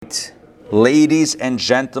Ladies and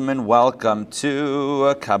gentlemen, welcome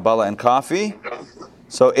to Kabbalah and Coffee.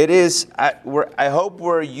 So it is, I hope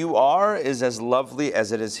where you are is as lovely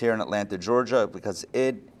as it is here in Atlanta, Georgia, because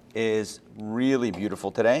it is really beautiful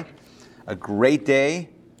today. A great day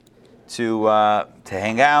to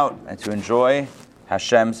hang out and to enjoy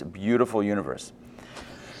Hashem's beautiful universe.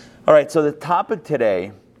 All right, so the topic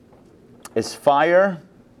today is fire,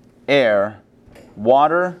 air,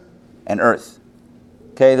 water, and earth.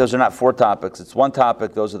 Okay, those are not four topics. It's one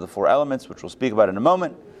topic. Those are the four elements, which we'll speak about in a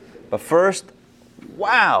moment. But first,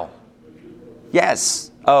 wow.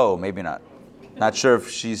 Yes. Oh, maybe not. Not sure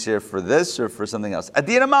if she's here for this or for something else.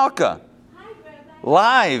 Adina Malka. Hi,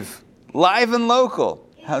 Rabbi. Live and local.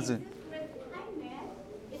 How's it? Hi, Matt.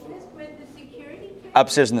 Is this where the security camera?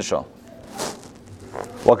 Upstairs in the show.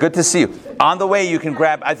 Well, good to see you. On the way, you can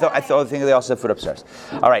grab. I thought they also have food upstairs.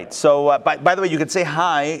 All right. So, by the way, you could say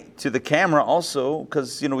hi to the camera also,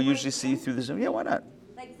 because we usually see you through the Zoom. Yeah, why not?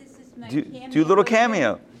 Like this is my Do cameo. a little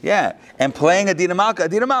cameo. Yeah, and playing Adina Malka.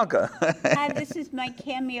 Hi, this is my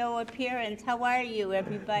cameo appearance. How are you,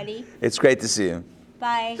 everybody? It's great to see you.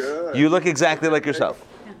 Bye. You look exactly like yourself.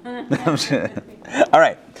 All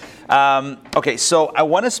right. Okay, so I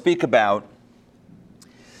want to speak about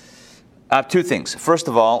two things. First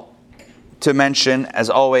of all, to mention, as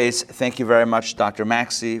always, thank you very much, Dr.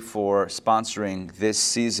 Maxey, for sponsoring this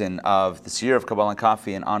season of this year of Kabbalah and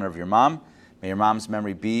Coffee in honor of your mom. May your mom's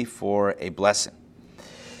memory be for a blessing.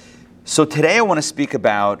 So today I want to speak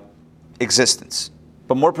about existence,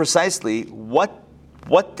 but more precisely, what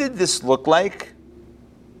did this look like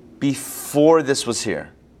before this was here?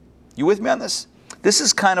 You with me on this? This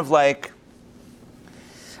is kind of like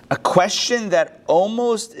a question that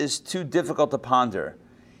almost is too difficult to ponder.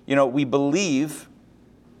 We believe,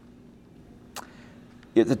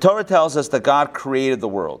 the Torah tells us that God created the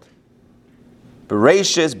world.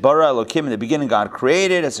 Bereshis, bara Elokim, in the beginning God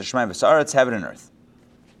created, as Hashemayim v'sa'aretz, heaven and earth.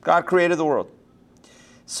 God created the world.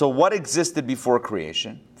 So what existed before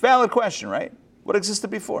creation? Valid question, right? What existed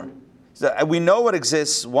before? So we know what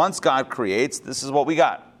exists once God creates. This is what we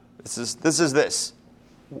got. This is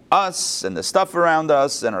us and the stuff around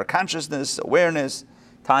us and our consciousness, awareness,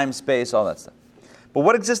 time, space, all that stuff. But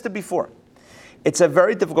what existed before? It's a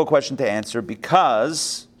very difficult question to answer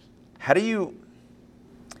because how do you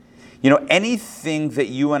anything that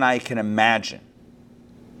you and I can imagine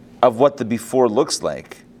of what the before looks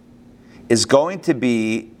like is going to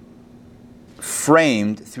be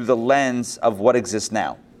framed through the lens of what exists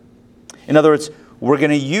now. In other words, we're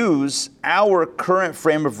going to use our current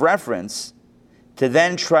frame of reference to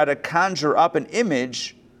then try to conjure up an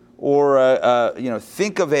image or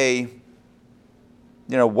think of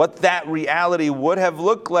what that reality would have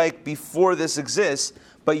looked like before this exists,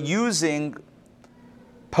 but using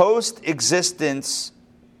post-existence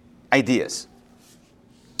ideas.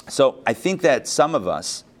 So I think that some of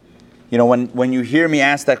us, when you hear me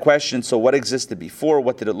ask that question, so what existed before?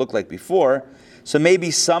 What did it look like before? So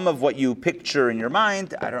maybe some of what you picture in your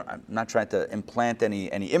mind, I'm not trying to implant any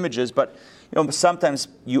images, but sometimes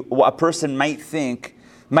a person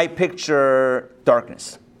might picture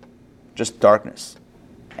darkness, just darkness,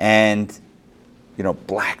 and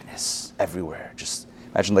blackness everywhere. Just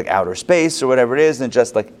imagine like outer space or whatever it is, and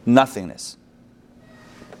just like nothingness.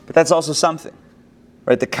 But that's also something,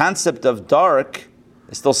 right? The concept of dark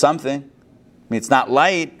is still something. I mean, it's not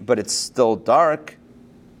light, but it's still dark.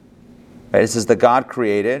 Right? It says that God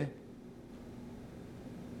created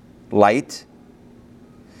light,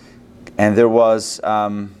 and there was,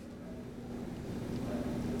 what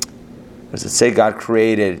does it say? God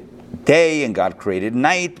created day and God created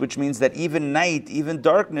night, which means that even night, even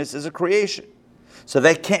darkness is a creation. So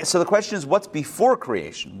the question is, what's before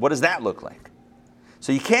creation? What does that look like?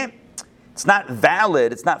 So it's not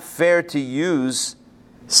valid, it's not fair to use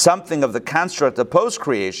something of the construct of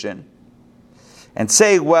post-creation and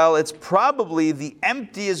say, well, it's probably the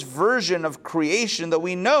emptiest version of creation that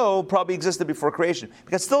we know probably existed before creation,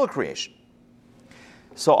 because it's still a creation.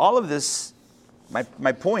 So all of this, my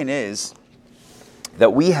point is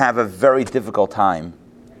that we have a very difficult time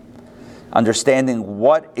understanding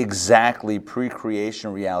what exactly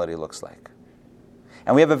pre-creation reality looks like.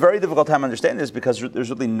 And we have a very difficult time understanding this because there's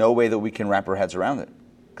really no way that we can wrap our heads around it.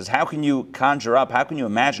 Because how can you conjure up, how can you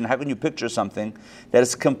imagine, how can you picture something that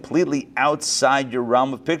is completely outside your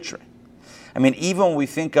realm of picturing? I mean, even when we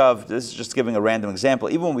think of, this is just giving a random example,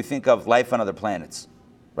 even when we think of life on other planets,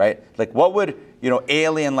 right? Like what would,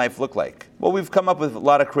 alien life look like? Well, we've come up with a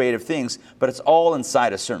lot of creative things, but it's all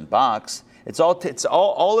inside a certain box. It's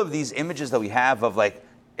all of these images that we have of like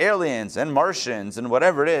aliens and Martians and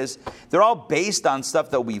whatever it is, they're all based on stuff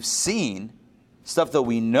that we've seen, stuff that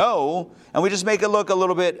we know, and we just make it look a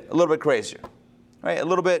little bit crazier, right? A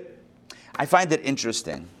little bit. I find it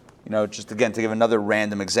interesting, just again to give another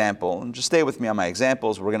random example, and just stay with me on my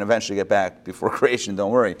examples. We're going to eventually get back before creation,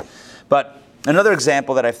 don't worry. But another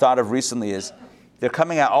example that I've thought of recently is they're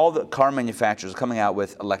coming out. All the car manufacturers are coming out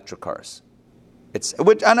with electric cars.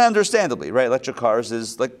 Which understandably, right? Electric cars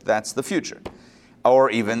is that's the future, or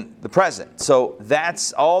even the present. So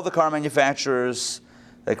that's all the car manufacturers,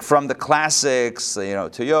 from the classics,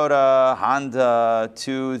 Toyota, Honda,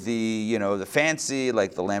 to the fancy,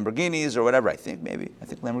 like the Lamborghinis or whatever. I think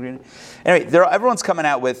Lamborghini. Anyway, everyone's coming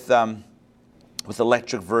out with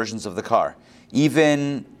electric versions of the car.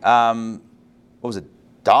 Even what was it?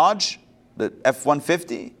 Dodge, the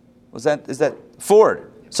F-150. Is that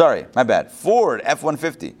Ford? Sorry, my bad. Ford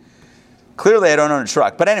F-150. Clearly, I don't own a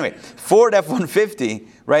truck. But anyway, Ford F-150,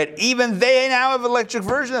 right? Even they now have an electric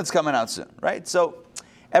version that's coming out soon, right? So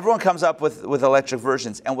everyone comes up with electric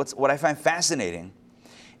versions. And what I find fascinating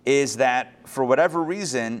is that for whatever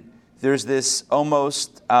reason, there's this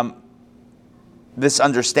almost this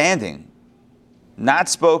understanding, not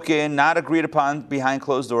spoken, not agreed upon behind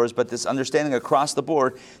closed doors, but this understanding across the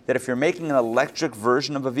board that if you're making an electric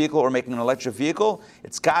version of a vehicle or making an electric vehicle,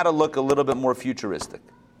 it's got to look a little bit more futuristic.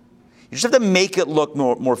 You just have to make it look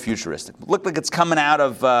more futuristic. Look like it's coming out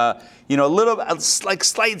of, like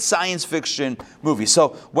slight science fiction movie. So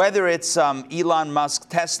whether it's Elon Musk,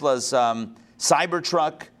 Tesla's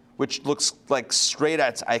Cybertruck, which looks like straight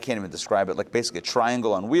at, I can't even describe it, like basically a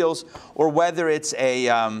triangle on wheels, or whether it's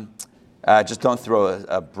just don't throw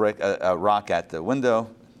a rock at the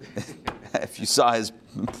window. If you saw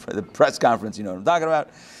the press conference, you know what I'm talking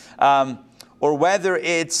about. Or whether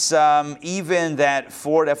it's even that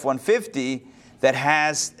Ford F-150 that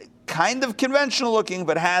has kind of conventional looking,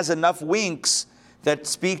 but has enough winks that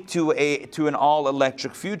speak to an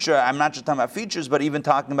all-electric future. I'm not just talking about features, but even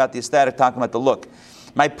talking about the aesthetic, talking about the look.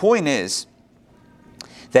 My point is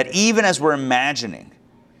that even as we're imagining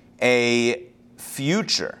a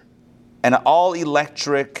future, an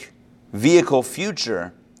all-electric vehicle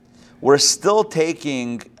future, we're still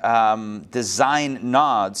taking design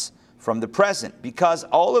nods from the present, because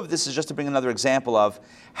all of this is just to bring another example of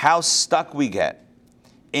how stuck we get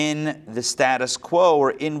in the status quo or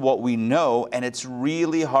in what we know, and it's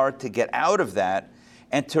really hard to get out of that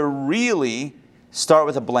and to really start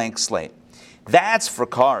with a blank slate. That's for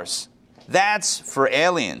cars. That's for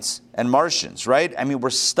aliens and Martians, right? I mean, we're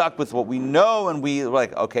stuck with what we know, and we're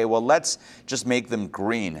like, okay, well, let's just make them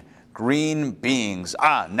green. Green beings.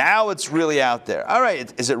 Now it's really out there. All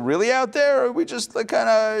right, is it really out there, or we just took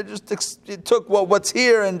what's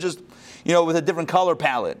here and just, with a different color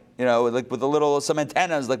palette, like with some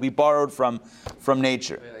antennas, like we borrowed from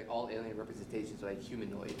nature. Like all alien representations are like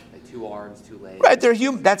humanoid, like 2 arms, 2 legs. Right, they're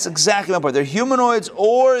that's exactly my point. They're humanoids,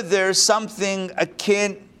 or there's something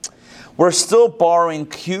akin. We're still borrowing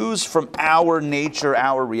cues from our nature,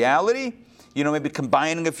 our reality. Maybe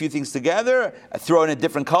combining a few things together, throw in a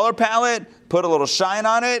different color palette, put a little shine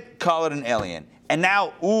on it, call it an alien. And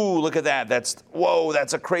now, look at that. That's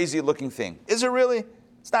a crazy looking thing. Is it really?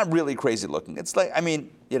 It's not really crazy looking. It's like, I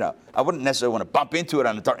wouldn't necessarily want to bump into it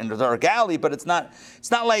in the dark alley, but it's not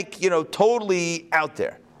like, totally out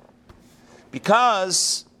there.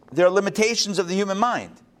 Because there are limitations of the human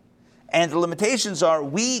mind. And the limitations are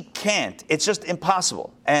we can't. It's just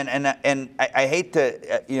impossible. And I hate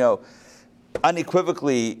to,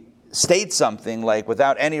 unequivocally state something like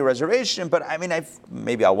without any reservation, but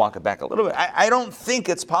maybe I'll walk it back a little bit. I don't think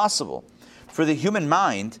it's possible for the human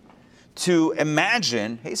mind to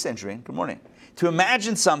imagine, hey Century, good morning, to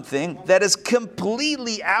imagine something that is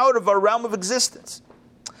completely out of our realm of existence.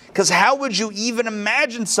 Because how would you even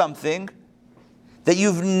imagine something that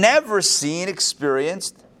you've never seen,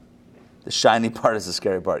 experienced? The shiny part is the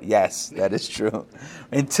scary part. Yes, that is true.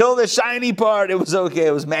 Until the shiny part, it was okay.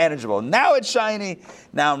 It was manageable. Now it's shiny.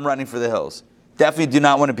 Now I'm running for the hills. Definitely do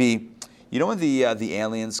not want to be... when the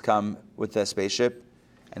aliens come with the spaceship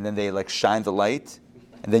and then they shine the light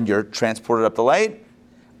and then you're transported up the light?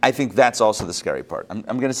 I think that's also the scary part. I'm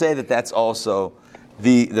going to say that that's also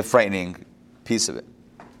the frightening piece of it.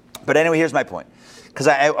 But anyway, here's my point. Because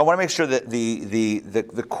I want to make sure that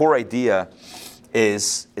the core idea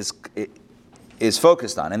is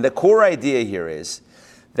focused on. And the core idea here is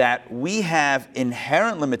that we have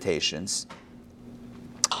inherent limitations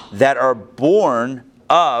that are born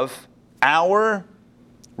of our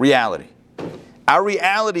reality. Our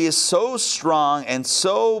reality is so strong and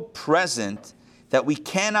so present that we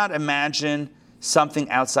cannot imagine something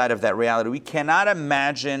outside of that reality. We cannot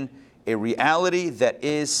imagine a reality that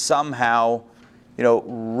is somehow,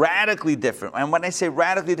 radically different. And when I say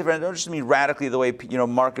radically different, I don't just mean radically the way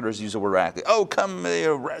marketers use the word radically. Oh, come,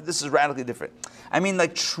 this is radically different. I mean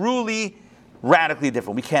like truly radically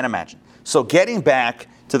different. We can't imagine. So getting back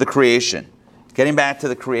to the creation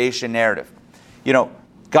narrative.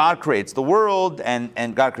 God creates the world,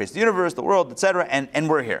 and God creates the universe, the world, etc., and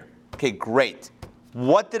we're here. Okay, great.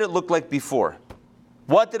 What did it look like before?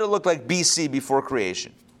 What did it look like BC, before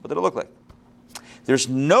creation? What did it look like? There's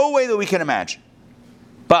no way that we can imagine.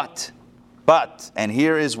 But, and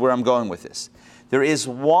here is where I'm going with this. There is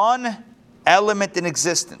one element in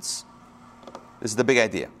existence. This is the big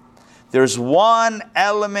idea. There's one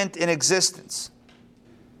element in existence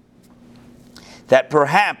that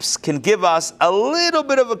perhaps can give us a little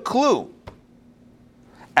bit of a clue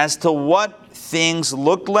as to what things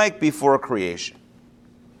looked like before creation.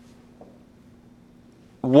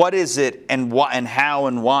 What is it, and what, and how,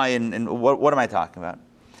 and why, and what am I talking about?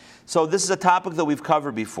 So this is a topic that we've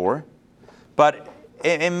covered before, but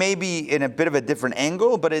it may be in a bit of a different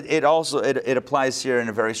angle, but it also applies here in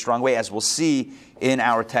a very strong way, as we'll see in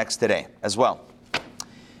our text today as well.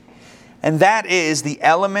 And that is the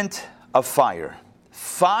element of fire.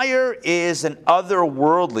 Fire is an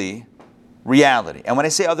otherworldly reality. And when I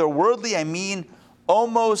say otherworldly, I mean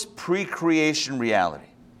almost pre-creation reality.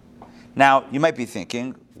 Now, you might be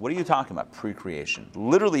thinking, what are you talking about, pre-creation?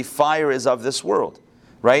 Literally, fire is of this world,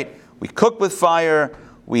 right? We cook with fire,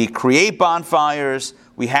 we create bonfires,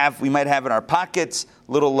 we might have in our pockets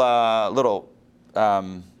little what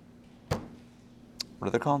are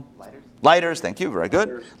they called? Lighters, thank you, very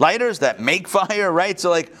good. Lighters that make fire, right?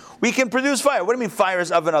 So we can produce fire. What do you mean fire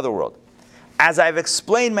is of another world? As I've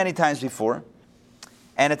explained many times before,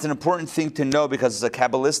 and it's an important thing to know because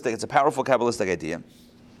it's a powerful Kabbalistic idea.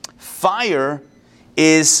 Fire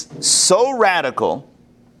is so radical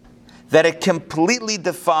that it completely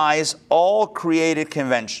defies all created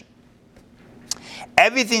convention.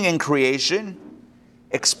 Everything in creation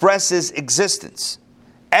expresses existence.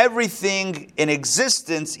 Everything in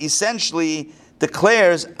existence essentially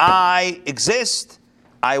declares, I exist,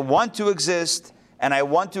 I want to exist, and I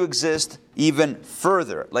want to exist even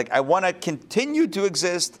further. I want to continue to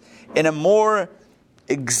exist in a more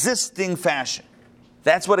existing fashion.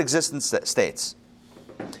 That's what existence states.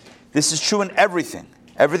 This is true in everything.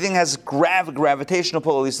 Everything has gravitational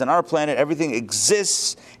pull, at least on our planet. Everything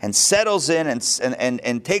exists and settles in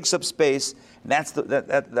and takes up space. That's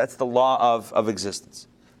the law of existence.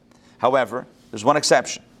 However, there's one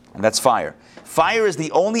exception, and that's fire. Fire is the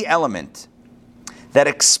only element that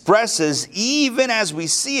expresses, even as we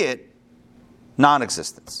see it,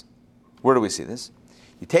 non-existence. Where do we see this?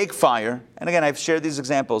 You take fire, and again, I've shared these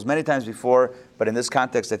examples many times before, but in this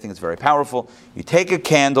context, I think it's very powerful. You take a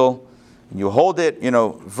candle, and you hold it,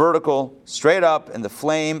 vertical, straight up, and the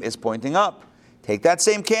flame is pointing up. Take that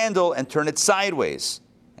same candle and turn it sideways.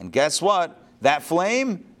 And guess what? That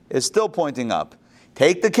flame is still pointing up.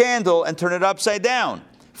 Take the candle and turn it upside down.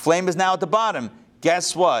 Flame is now at the bottom.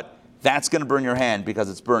 Guess what? That's going to burn your hand because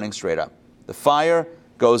it's burning straight up. The fire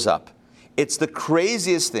goes up. It's the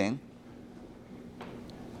craziest thing.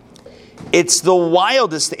 It's the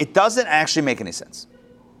wildest thing. It doesn't actually make any sense.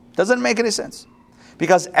 It doesn't make any sense.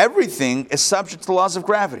 Because everything is subject to the laws of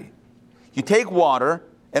gravity. You take water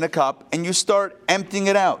in a cup and you start emptying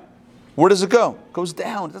it out. Where does it go? It goes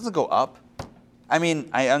down. It doesn't go up. I mean,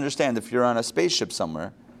 I understand if you're on a spaceship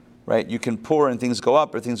somewhere, right? You can pour and things go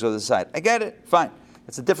up or things go to the side. I get it. Fine.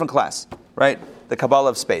 It's a different class, right? The Kabbalah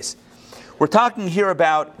of space. We're talking here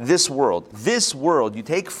about this world. This world, you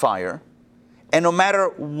take fire, and no matter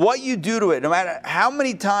what you do to it, no matter how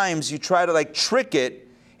many times you try to trick it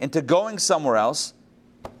into going somewhere else,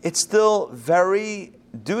 it's still very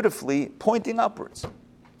dutifully pointing upwards.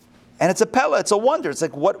 And it's a pella, it's a wonder. It's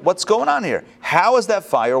what's going on here? How is that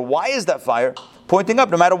fire? Why is that fire pointing up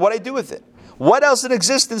no matter what I do with it? What else in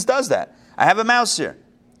existence does that? I have a mouse here.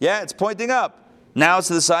 Yeah, it's pointing up. Now it's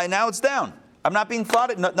to the side, now it's down. I'm not being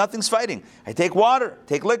fought, nothing's fighting. I take water,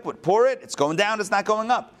 take liquid, pour it, it's going down, it's not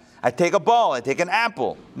going up. I take a ball, I take an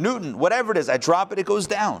apple, Newton, whatever it is, I drop it, it goes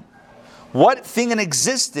down. What thing in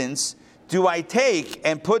existence do I take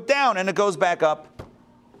and put down and it goes back up?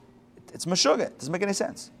 It's mashugah. It doesn't make any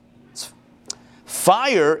sense.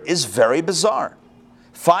 Fire is very bizarre.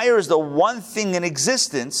 Fire is the one thing in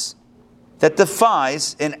existence that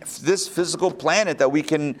defies, in this physical planet that we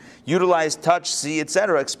can utilize, touch, see,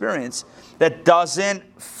 etc., experience, that doesn't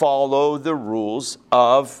follow the rules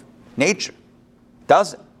of nature.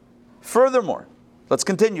 Doesn't. Furthermore, let's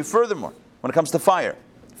continue. Furthermore, when it comes to fire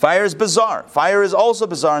is bizarre. Fire is also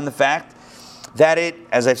bizarre in the fact that it,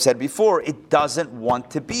 as I've said before, it doesn't want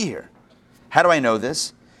to be here. How do I know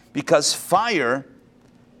this? Because fire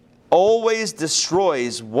always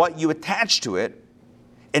destroys what you attach to it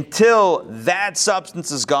until that substance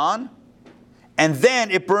is gone, and then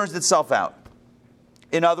it burns itself out.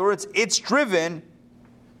 In other words, it's driven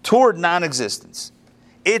toward non-existence.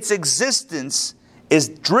 Its existence is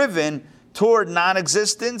driven toward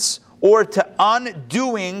non-existence or to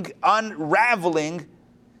unraveling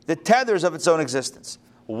the tethers of its own existence.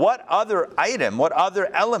 What other item, what other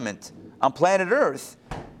element on planet Earth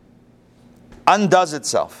undoes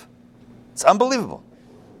itself? It's unbelievable.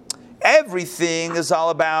 Everything is all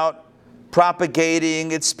about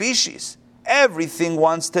propagating its species. Everything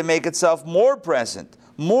wants to make itself more present,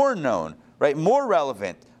 more known, right? More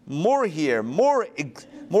relevant, more here, more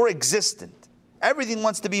existent. Everything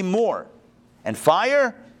wants to be more. And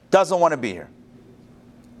fire doesn't want to be here.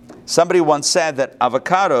 Somebody once said that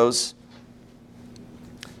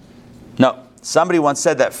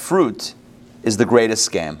fruit is the greatest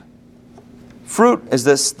scam. Fruit is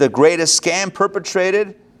the greatest scam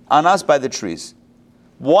perpetrated on us by the trees.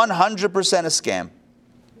 100% a scam.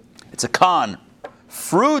 It's a con.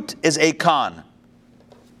 Fruit is a con.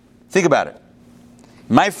 Think about it.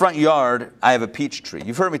 In my front yard, I have a peach tree.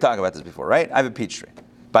 You've heard me talk about this before, right? I have a peach tree.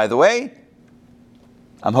 By the way,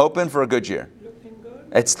 I'm hoping for a good year. Looking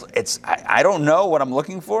good? I don't know what I'm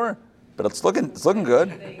looking for, but it's looking good.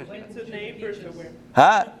 Went to neighbors away.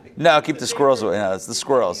 Huh? No, keep the squirrels away. No, it's the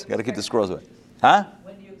squirrels. Got to keep the squirrels away. Huh?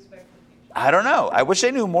 When do you expect the future? I don't know. I wish I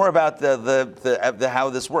knew more about the how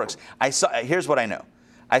this works. Here's what I know.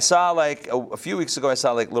 I saw a few weeks ago. I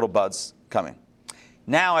saw little buds coming.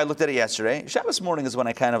 Now I looked at it yesterday. Shabbos morning is when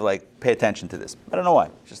I kind of pay attention to this. I don't know why.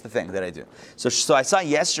 It's just the thing that I do. So I saw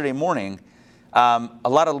yesterday morning a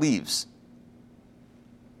lot of leaves.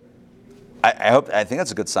 I think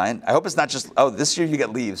that's a good sign. I hope it's not just this year you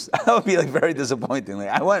get leaves. That would be very disappointing.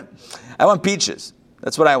 I want peaches.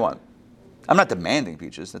 That's what I want. I'm not demanding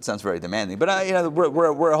peaches. That sounds very demanding. But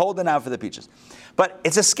we're holding out for the peaches. But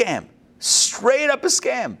it's a scam. Straight up a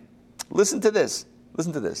scam. Listen to this.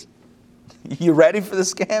 You ready for the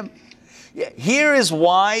scam? Yeah. Here is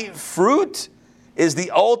why fruit is the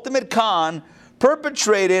ultimate con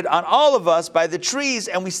perpetrated on all of us by the trees,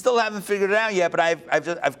 and we still haven't figured it out yet. But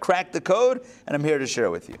I've cracked the code, and I'm here to share it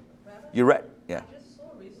with you. Rabbi, You ready? Yeah. I just saw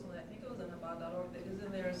recently, I think it was in Chabad.org, that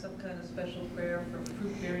isn't there some kind of special prayer for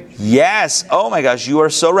fruit-bearing trees? Yes. Oh my gosh, you are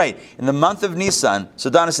so right. In the month of Nisan, so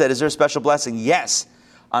Donna said, is there a special blessing? Yes.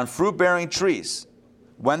 On fruit-bearing trees,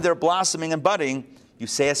 when they're blossoming and budding, you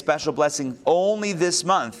say a special blessing only this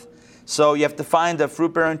month. So you have to find a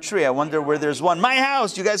fruit-bearing tree. I wonder where there's one. My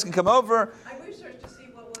house. You guys can come over. I researched to see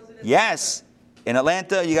what was it. Yes. In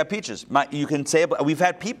Atlanta, you got peaches. You can say, we've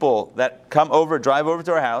had people that drive over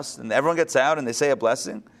to our house, and everyone gets out and they say a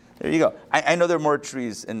blessing. There you go. I know there are more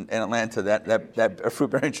trees in Atlanta that are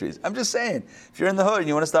fruit-bearing trees. I'm just saying, if you're in the hood and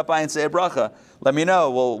you want to stop by and say a bracha, let me know.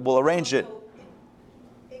 We'll arrange it.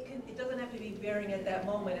 It doesn't have to be bearing at that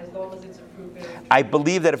moment as long as it's a fruit-bearing tree. I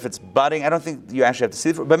believe that if it's budding, I don't think you actually have to see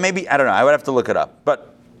it, but maybe, I don't know, I would have to look it up,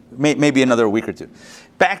 but maybe another week or two.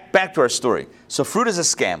 Back to our story. So fruit is a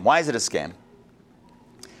scam. Why is it a scam?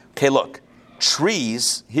 Okay, look,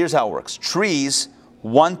 trees, here's how it works. Trees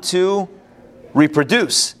want to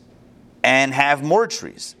reproduce and have more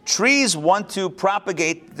trees. Trees want to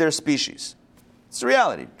propagate their species. It's the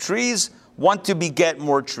reality. Trees want to beget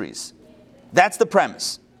more trees. That's the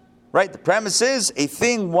premise, right? The premise is a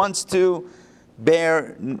thing wants to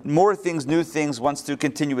bear more things, new things, wants to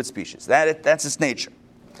continue its species. That's its nature.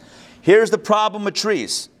 Here's the problem with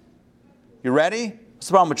trees. You ready? What's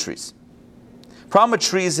the problem with trees? Problem with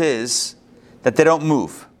trees is that they don't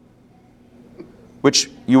move.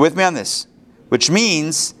 You with me on this? Which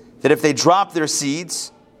means that if they drop their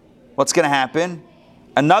seeds, what's going to happen?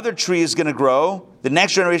 Another tree is going to grow. The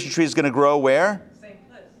next generation tree is going to grow where? Same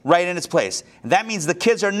place. Right in its place. And that means the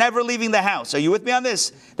kids are never leaving the house. Are you with me on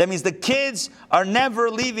this? That means the kids are never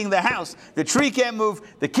leaving the house. The tree can't move.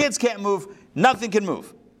 The kids can't move. Nothing can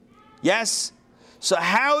move. Yes? So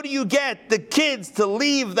how do you get the kids to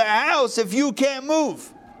leave the house if you can't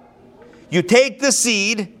move? You take the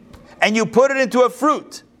seed and you put it into a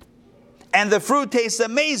fruit. And the fruit tastes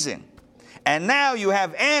amazing. And now you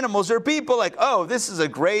have animals or people like, oh, this is a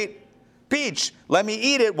great peach. Let me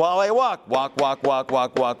eat it while I walk.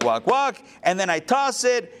 Walk. And then I toss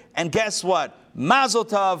it. And guess what? Mazel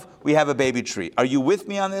tov, we have a baby tree. Are you with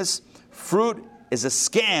me on this? Fruit is a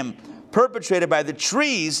scam perpetrated by the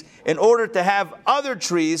trees in order to have other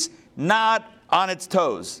trees not on its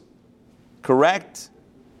toes. Correct?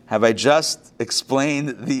 Have I just explained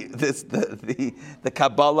the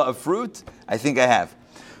Kabbalah of fruit? I think I have.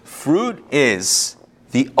 Fruit is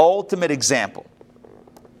the ultimate example.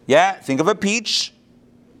 Yeah, think of a peach.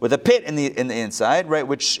 with a pit in the inside, right,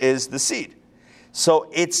 which is the seed. So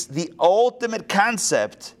it's the ultimate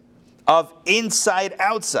concept of inside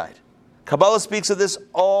outside. Kabbalah speaks of this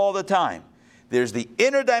all the time. There's the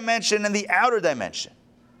inner dimension and the outer dimension,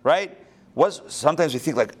 right? Sometimes we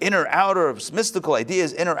think like inner, outer, mystical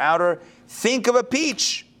ideas, inner, outer. Think of a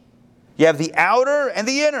peach. You have the outer and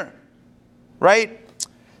the inner, right?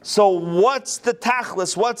 So what's the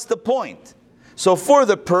tachlis? What's the point? So for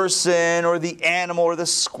the person or the animal or the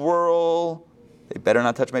squirrel, they better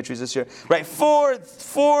not touch my trees this year, right? For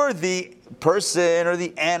the person or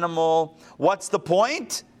the animal, what's the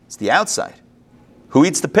point? It's the outside. Who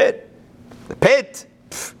eats the pit? The pit.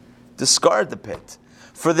 Discard the pit.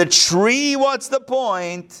 For the tree, what's the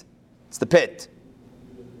point? It's the pit.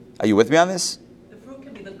 Are you with me on this? The fruit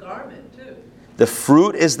can be the garment too. The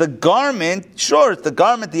fruit is the garment. Sure, it's the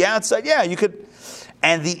garment, the outside. Yeah, you could.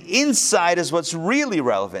 And the inside is what's really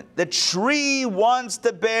relevant. The tree wants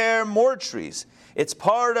to bear more trees. It's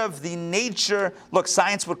part of the nature. Look,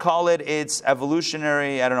 science would call it its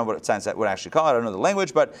evolutionary. I don't know what science would actually call it. I don't know the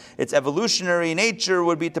language, but its evolutionary nature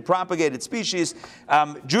would be to propagate its species.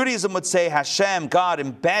 Judaism would say Hashem, God,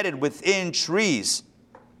 embedded within trees,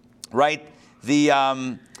 right?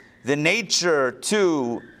 The nature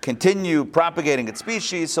to continue propagating its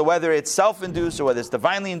species. So whether it's self-induced or whether it's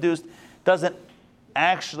divinely induced, doesn't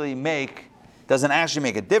actually make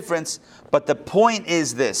a difference. But the point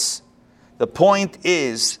is this. The point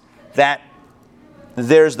is that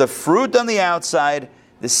there's the fruit on the outside,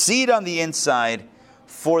 the seed on the inside.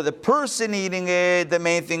 For the person eating it, the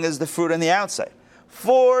main thing is the fruit on the outside.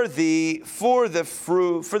 For the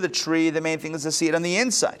tree, the main thing is the seed on the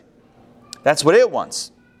inside. That's what it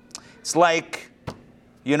wants. It's like,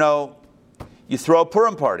 you throw a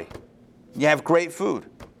Purim party. You have great food.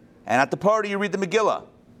 And at the party, you read the Megillah.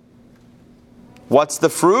 What's the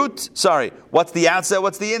fruit? What's the outside?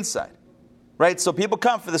 What's the inside? Right? So people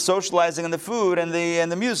come for the socializing and the food and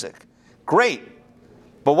the music. Great.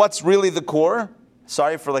 But what's really the core?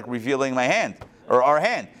 Sorry for revealing my hand or our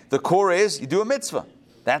hand. The core is you do a mitzvah.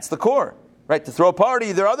 That's the core. Right? To throw a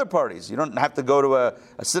party, there are other parties. You don't have to go to a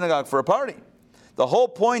synagogue for a party. The whole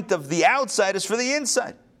point of the outside is for the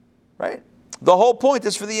inside. Right? The whole point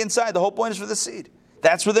is for the inside. The whole point is for the seed.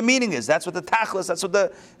 That's where the meaning is. That's what the tachlis, that's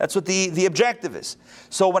what the objective is.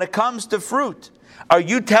 So when it comes to fruit, are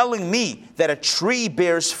you telling me that a tree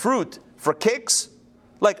bears fruit for kicks?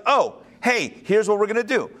 Hey, here's what we're going to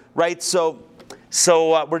do, right? So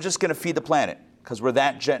we're just going to feed the planet because we're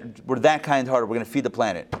that kind-hearted. We're going to feed the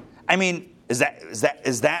planet. I mean, is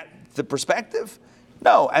that the perspective?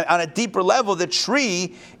 No. On a deeper level, the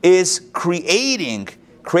tree is creating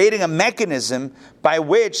a mechanism by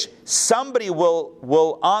which somebody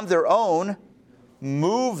will on their own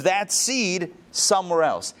move that seed somewhere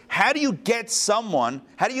else. How do you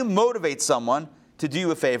motivate someone to do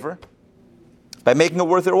you a favor? By making it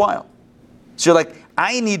worth their while. So you're like,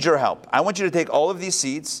 I need your help. I want you to take all of these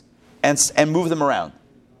seeds and move them around.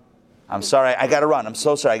 I'm sorry, I got to run. I'm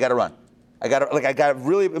so sorry, I got to run. I got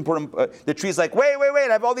really important. The tree's like, wait,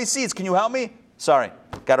 I have all these seeds. Can you help me? Sorry,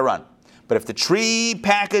 got to run. But if the tree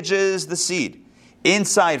packages the seed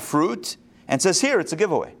inside fruit and says, here, it's a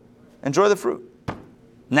giveaway. Enjoy the fruit.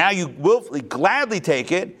 Now you willfully, gladly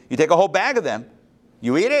take it. You take a whole bag of them.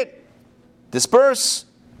 You eat it. Disperse.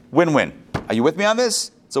 Win-win. Are you with me on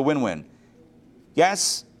this? It's a win-win.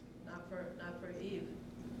 Yes? Not for Eve.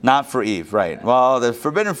 Not for Eve, right. Well, the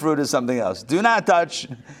forbidden fruit is something else. Do not touch.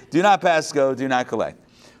 Do not pass go. Do not collect.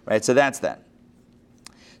 Right, so that's that.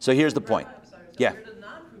 So here's the point. I'm sorry. So Yeah. where do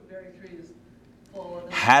non-fruit-bearing trees fall?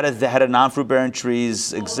 How do non-fruit-bearing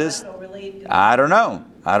trees exist? Relate I don't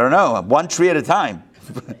know. One tree at a time.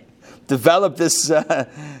 Develop this. But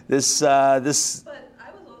I was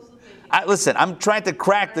also thinking. Listen, I'm trying to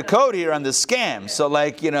crack the code here on the scam. So,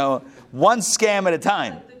 one scam at a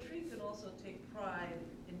time. But the tree can also take pride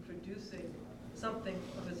in producing something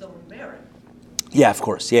of its own merit. Yeah, of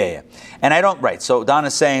course. Yeah. And I don't. Right. So Don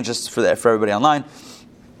is saying, just for everybody online,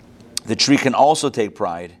 the tree can also take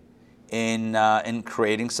pride in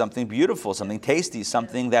creating something beautiful, something tasty,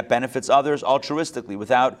 something that benefits others altruistically,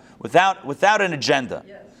 without an agenda.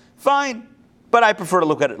 Yes. Fine, but I prefer to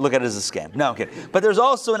look at it as a scam. No, okay. But there's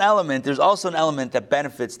also an element that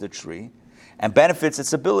benefits the tree, and benefits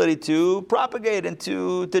its ability to propagate and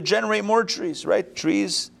to generate more trees. Right?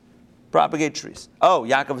 Trees propagate trees. Oh,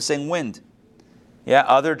 Yaakov is saying wind. Yeah,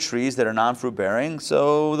 other trees that are non-fruit bearing.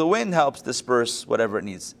 So the wind helps disperse whatever it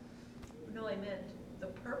needs. No, I meant the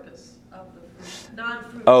purpose of the fruit,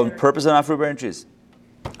 non-fruit. Oh, purpose of non-fruit bearing trees?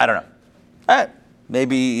 I don't know.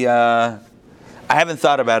 Maybe I haven't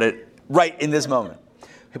thought about it right in this moment.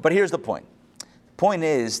 But here's the point. point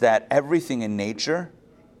is that everything in nature,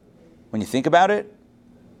 when you think about it,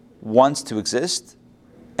 wants to exist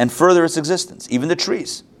and further its existence, even the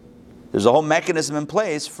trees. There's a whole mechanism in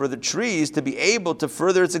place for the trees to be able to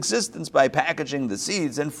further its existence by packaging the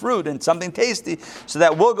seeds and fruit and something tasty, so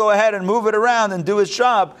that we'll go ahead and move it around and do its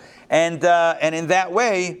job, and in that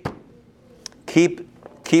way, keep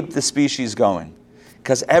the species going.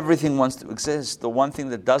 Because everything wants to exist. The one thing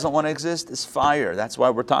that doesn't want to exist is fire. That's why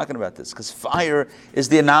we're talking about this, because fire is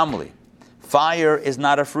the anomaly. Fire is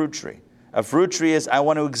not a fruit tree. A fruit tree is, I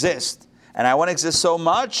want to exist. And I want to exist so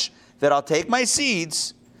much that I'll take my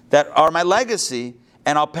seeds that are my legacy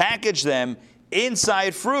and I'll package them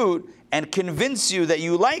inside fruit and convince you that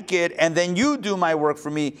you like it, and then you do my work for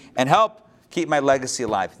me and help keep my legacy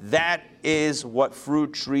alive. That is what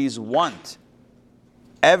fruit trees want.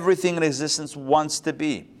 Everything in existence wants to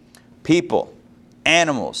be. People,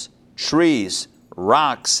 animals, trees,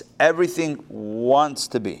 rocks, everything wants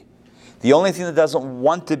to be. The only thing that doesn't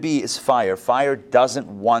want to be is fire. Fire doesn't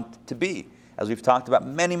want to be, as we've talked about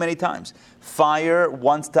many, many times. Fire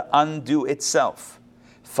wants to undo itself.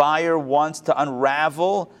 Fire wants to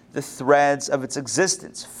unravel the threads of its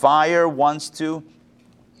existence. Fire wants to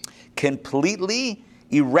completely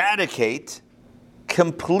eradicate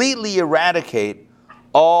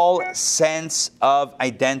all sense of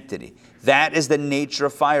identity. That is the nature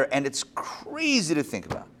of fire, and it's crazy to think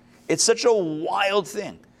about. It's such a wild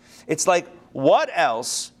thing. It's like, what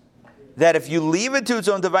else that if you leave it to its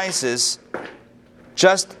own devices,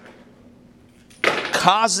 just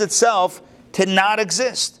causes itself to not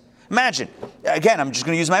exist? Imagine, again, I'm just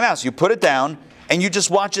going to use my mouse. You put it down, and you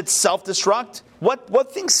just watch it self-destruct.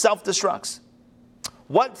 What thing self-destructs?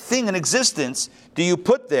 What thing in existence do you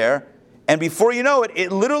put there, and before you know it,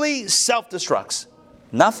 it literally self-destructs?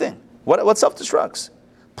 Nothing. What self-destructs?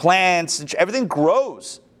 Plants, everything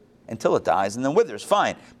grows until it dies and then withers.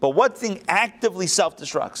 Fine. But what thing actively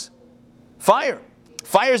self-destructs? Fire.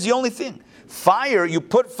 Fire is the only thing. Fire, you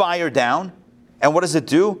put fire down, and what does it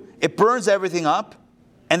do? It burns everything up,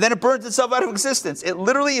 and then it burns itself out of existence. It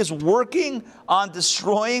literally is working on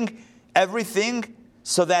destroying everything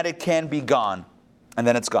so that it can be gone, and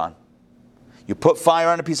then it's gone. You put fire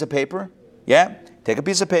on a piece of paper. Yeah? Take a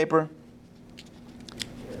piece of paper.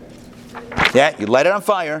 Yeah, you light it on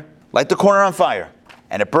fire. Light the corner on fire.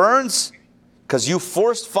 And it burns because you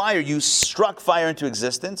forced fire. You struck fire into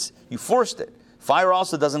existence. You forced it. Fire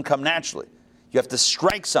also doesn't come naturally. You have to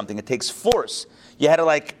strike something. It takes force. You had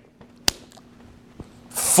to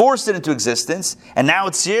force it into existence. And now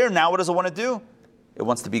it's here. Now what does it want to do? It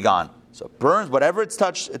wants to be gone. So it burns. Whatever it's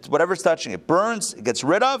touching, it burns. It gets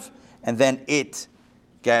rid of. And then it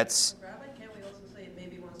gets... Rabbi, can't we also say it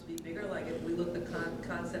maybe wants to be bigger? Like if we look at the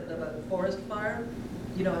concept of a forest fire,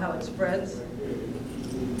 you know how it spreads?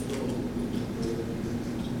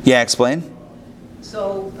 Yeah, explain.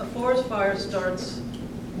 So a forest fire starts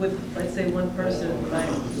with, let's say, one person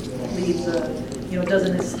leaves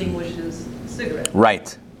doesn't extinguish his cigarette.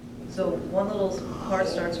 Right. So one little part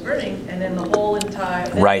starts burning, and then the whole entire...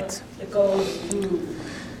 Right. It goes through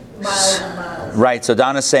miles and miles. Right. So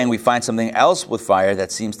Donna's saying we find something else with fire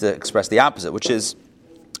that seems to express the opposite, which is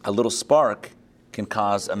a little spark can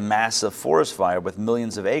cause a massive forest fire with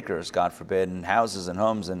millions of acres, God forbid, and houses and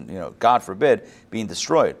homes and, God forbid, being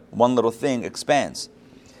destroyed. One little thing expands.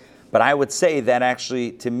 But I would say that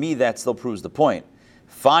actually, to me, that still proves the point.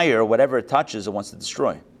 Fire, whatever it touches, it wants to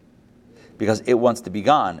destroy, because it wants to be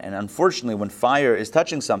gone. And unfortunately, when fire is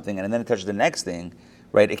touching something and then it touches the next thing,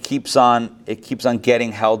 right, it keeps on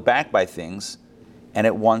getting held back by things, and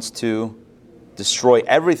it wants to destroy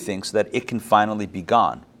everything so that it can finally be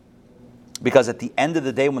gone. Because at the end of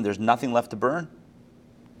the day, when there's nothing left to burn,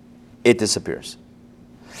 it disappears.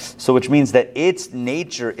 So which means that its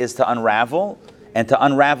nature is to unravel, and to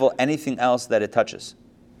unravel anything else that it touches.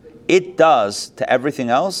 It does to everything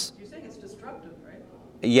else. You're saying it's destructive, right?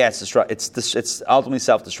 Yeah, it's ultimately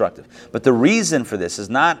self-destructive. But the reason for this is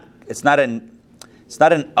it's not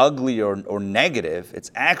an ugly or negative. It's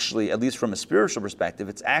actually, at least from a spiritual perspective,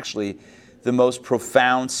 it's actually the most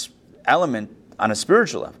profound element on a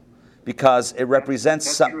spiritual level, because it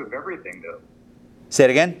represents That's true of everything, though. Say it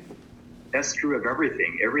again? That's true of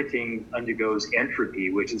everything. Everything undergoes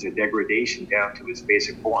entropy, which is a degradation down to its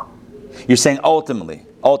basic form. You're saying ultimately,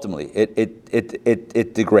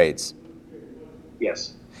 it degrades.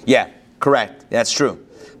 Yes. Yeah, correct. That's true.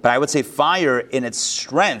 But I would say fire, in its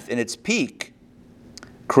strength, in its peak,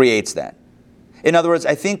 creates that. In other words,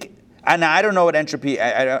 I think, and I don't know what entropy.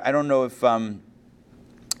 I don't know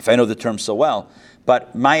if I know the term so well.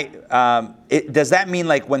 But does that mean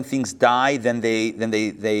like when things die, then they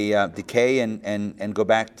decay and go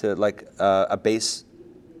back to like a base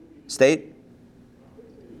state?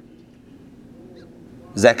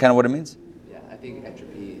 Is that kind of what it means? Yeah, I think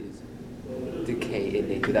entropy is decay in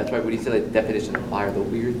nature. That's why when you say like the definition of fire, the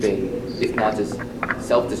weird thing is not just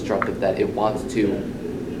self-destructive, that it wants to,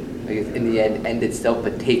 I guess, in the end itself,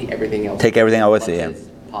 but take everything else. Take everything out with it, yeah. As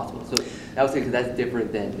possible. So I would say because that's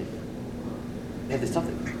different than. Yeah, there's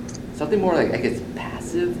something more like, I guess,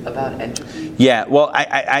 passive about entropy. Yeah, well,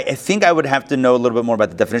 I think I would have to know a little bit more about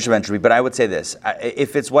the definition of entropy, but I would say this: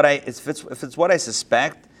 if it's what I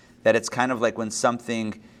suspect, that it's kind of like when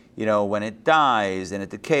something, when it dies and it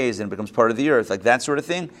decays and it becomes part of the earth, like that sort of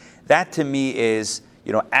thing. That to me is,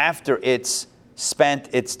 after it's spent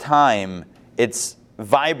its time, its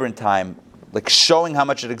vibrant time, like showing how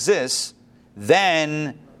much it exists,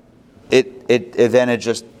 then it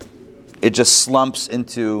just slumps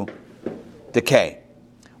into decay.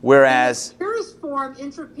 Whereas in the purest form,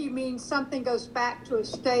 entropy means something goes back to a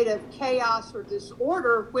state of chaos or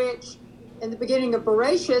disorder, which in the beginning of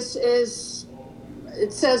Bereshit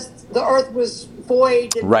it says the earth was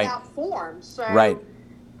void and without form. So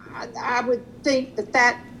I would think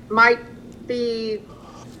that might be,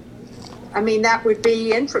 that would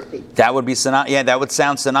be entropy. That would be that would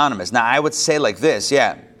sound synonymous. Now I would say like this,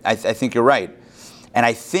 I think you're right. And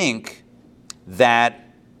I think that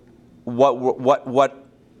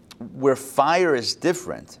where fire is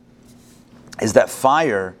different is that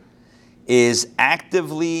fire is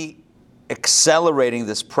actively accelerating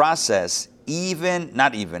this process,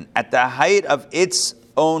 at the height of its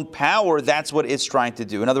own power. That's what it's trying to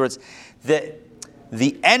do. In other words,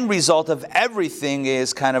 the end result of everything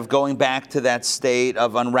is kind of going back to that state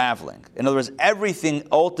of unraveling. In other words, everything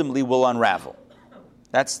ultimately will unravel.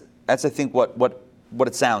 That's I think what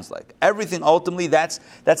it sounds like. Everything ultimately, that's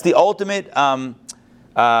the ultimate,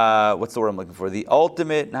 what's the word I'm looking for? The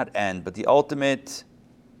ultimate, not end, but the ultimate...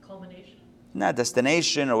 Culmination? Not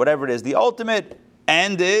destination or whatever it is. The ultimate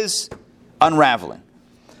end is unraveling.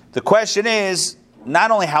 The question is, not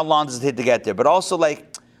only how long does it take to get there, but also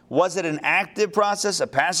like, was it an active process, a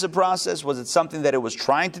passive process? Was it something that it was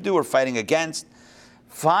trying to do or fighting against?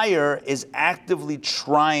 Fire is actively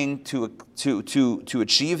trying to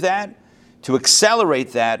achieve that, to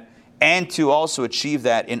accelerate that, and to also achieve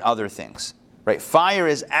that in other things. Right? Fire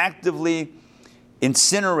is actively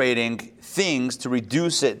incinerating things to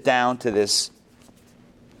reduce it down to this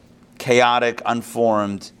chaotic,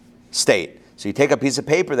 unformed state. So you take a piece of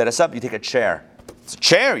paper that is up, you take a chair. It's a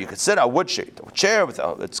chair, you could sit on a wood chair. A chair,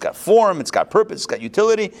 it's got form, it's got purpose, it's got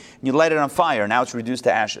utility, and you light it on fire. Now it's reduced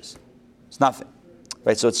to ashes. It's nothing.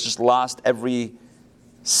 Right? So it's just lost every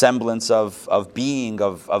semblance of being,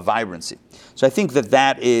 of vibrancy. So I think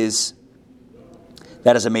that is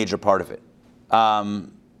a major part of it.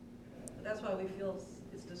 That's why we feel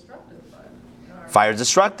it's destructive. Fire is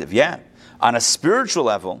destructive, yeah. On a spiritual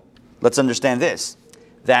level, let's understand this,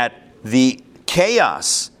 that the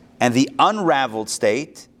chaos and the unraveled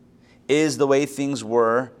state is the way things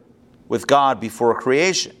were with God before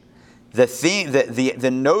creation. The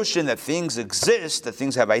notion that things exist, that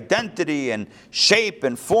things have identity and shape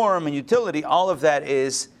and form and utility, all of that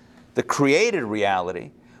is the created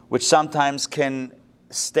reality, which sometimes can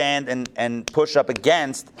stand and push up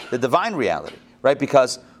against the divine reality, right?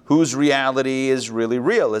 Because whose reality is really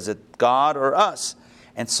real? Is it God or us?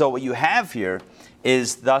 And so what you have here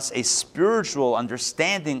is thus a spiritual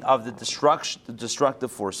understanding of the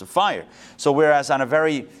destructive force of fire. So whereas on a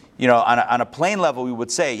very on a plain level, we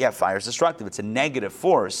would say, yeah, fire is destructive. It's a negative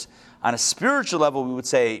force. On a spiritual level, we would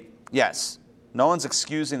say, yes, no one's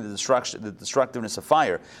excusing the destructiveness of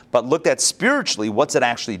fire. But looked at spiritually, what's it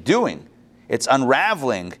actually doing? It's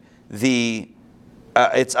unraveling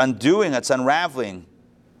it's unraveling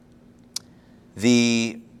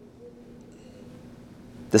the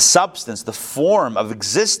substance, the form of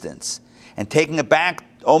existence, and taking it back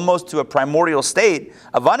almost to a primordial state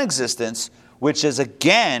of unexistence, which is,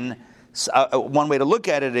 again, one way to look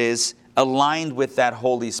at it is aligned with that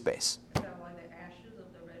holy space. Is that why the ashes of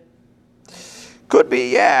the red? Could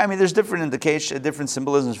be, yeah. I mean, there's different indications, different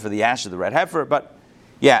symbolisms for the ash of the red heifer, but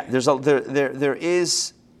yeah, there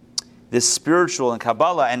is this spiritual in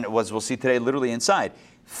Kabbalah, and as we'll see today, literally inside.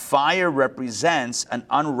 Fire represents an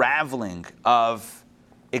unraveling of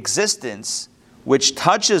existence, which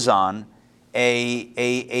touches on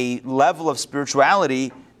a level of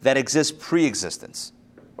spirituality that exists pre-existence,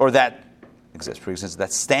 or that exists pre-existence,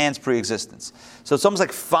 that stands pre-existence. So it's almost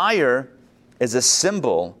like fire is a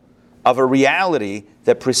symbol of a reality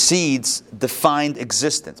that precedes defined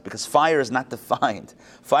existence, because fire is not defined.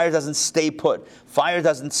 Fire doesn't stay put. Fire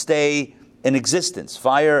doesn't stay in existence.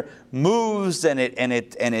 Fire moves and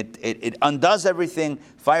it undoes everything.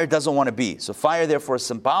 Fire doesn't want to be. So fire, therefore, is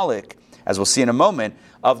symbolic, as we'll see in a moment,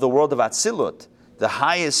 of the world of Atzilut, the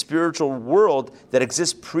highest spiritual world that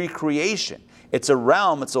exists pre-creation. It's a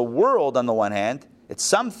realm, it's a world on the one hand, it's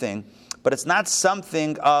something, but it's not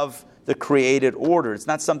something of the created order. It's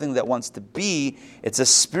not something that wants to be. It's a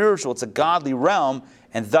spiritual, it's a godly realm,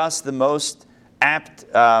 and thus the most apt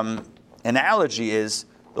analogy is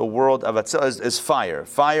the world of Atzilut is fire.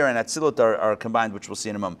 Fire and Atzilut are combined, which we'll see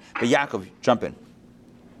in a moment. But Yaakov, jump in.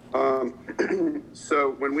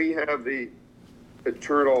 So when we have the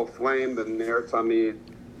eternal flame, the Ner Tamid,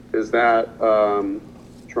 is that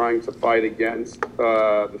trying to fight against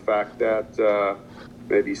the fact that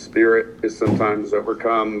maybe spirit is sometimes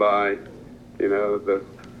overcome by, the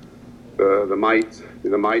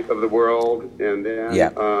might of the world, and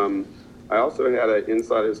then I also had an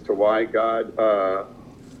insight as to why God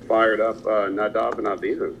fired up Nadab and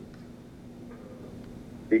Abihu.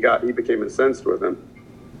 He became incensed with him.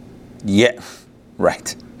 Yeah,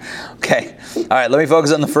 right. Okay. All right, let me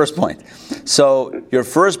focus on the first point. So your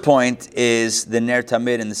first point is the Ner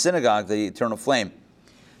Tamid in the synagogue, the eternal flame.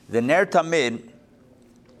 The Ner Tamid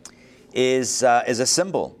is a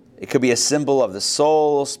symbol. It could be a symbol of the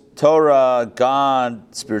soul, Torah,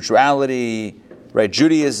 God, spirituality, right?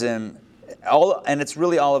 Judaism, and it's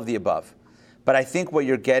really all of the above. But I think what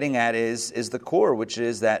you're getting at is the core, which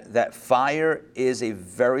is that fire is a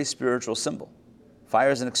very spiritual symbol. Fire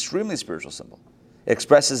is an extremely spiritual symbol. It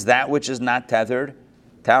expresses that which is not tethered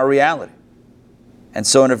to our reality. And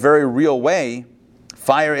so in a very real way,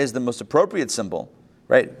 fire is the most appropriate symbol,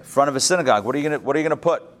 right? In front of a synagogue, what are you gonna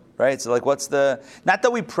put? Right? So like not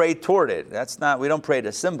that we pray toward it. We don't pray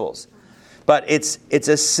to symbols. But it's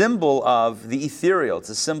a symbol of the ethereal. It's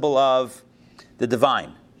a symbol of the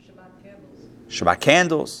divine. Shabbat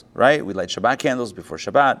candles, right? We light Shabbat candles before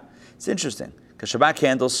Shabbat. It's interesting because Shabbat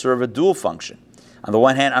candles serve a dual function. On the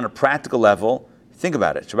one hand, on a practical level, think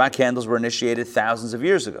about it. Shabbat candles were initiated thousands of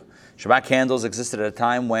years ago. Shabbat candles existed at a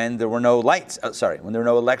time when there were no lights. When there were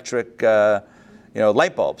no electric,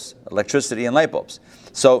 light bulbs, electricity and light bulbs.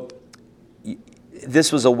 So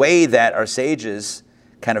this was a way that our sages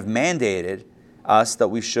kind of mandated us that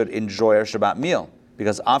we should enjoy our Shabbat meal.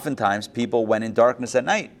 Because oftentimes people went in darkness at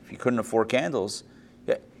night. If you couldn't afford candles,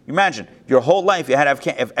 imagine your whole life you had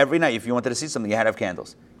to have every night if you wanted to see something, you had to have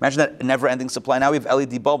candles. Imagine that never-ending supply. Now we have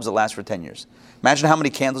LED bulbs that last for 10 years. Imagine how many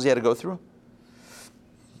candles you had to go through.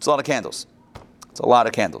 It's a lot of candles. It's a lot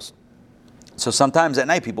of candles. So sometimes at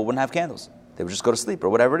night people wouldn't have candles. They would just go to sleep or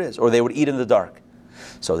whatever it is, or they would eat in the dark.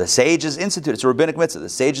 So the sages instituted, it's a rabbinic mitzvah, the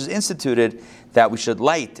sages instituted that we should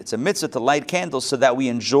light. It's a mitzvah to light candles so that we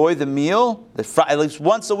enjoy the meal at least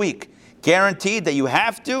once a week. Guaranteed that you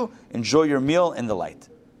have to enjoy your meal in the light.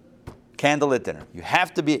 Candlelit dinner. You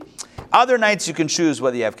have to be. Other nights you can choose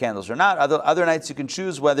whether you have candles or not. Other nights you can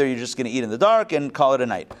choose whether you're just going to eat in the dark and call it a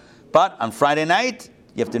night. But on Friday night,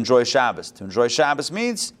 you have to enjoy Shabbos. To enjoy Shabbos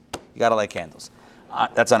means you got to light candles.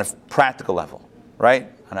 That's on a practical level, right?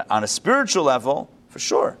 On a spiritual level, for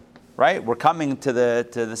sure, right? We're coming to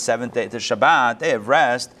the seventh day, to Shabbat, day of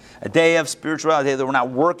rest, a day of spirituality, a day that we're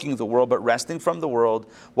not working the world, but resting from the world.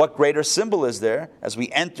 What greater symbol is there as we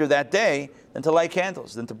enter that day than to light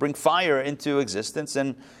candles, than to bring fire into existence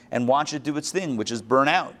and watch it do its thing, which is burn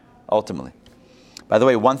out, ultimately. By the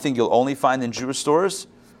way, one thing you'll only find in Jewish stores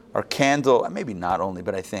are maybe not only,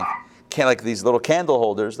 but I think, like these little candle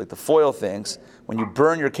holders, like the foil things. When you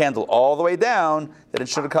burn your candle all the way down, then it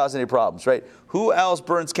shouldn't cause any problems, right? Who else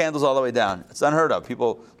burns candles all the way down? It's unheard of.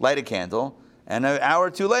 People light a candle, and an hour or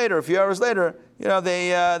two later, a few hours later,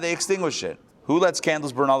 they extinguish it. Who lets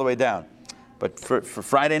candles burn all the way down? But for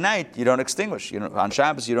Friday night, you don't extinguish. On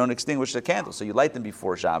Shabbos, you don't extinguish the candles. So you light them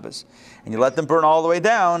before Shabbos, and you let them burn all the way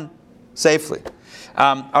down safely.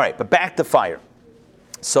 All right, but back to fire.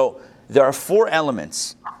 So there are 4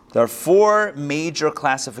 elements. There are 4 major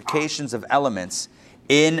classifications of elements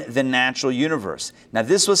in the natural universe. Now,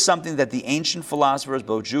 this was something that the ancient philosophers,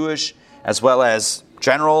 both Jewish as well as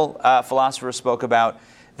general philosophers, spoke about.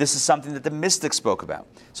 This is something that the mystics spoke about.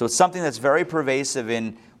 So it's something that's very pervasive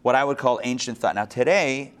in what I would call ancient thought. Now,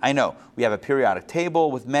 today, I know we have a periodic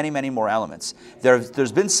table with many, many more elements.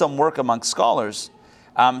 There's been some work among scholars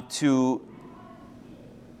to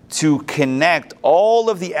connect all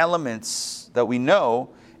of the elements that we know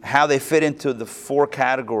how they fit into the four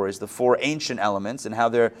categories, the four ancient elements, and how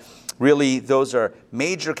they're really, those are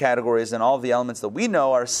major categories, and all of the elements that we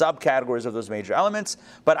know are subcategories of those major elements.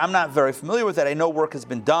 But I'm not very familiar with that. I know work has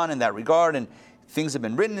been done in that regard, and things have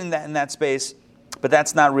been written in that space. But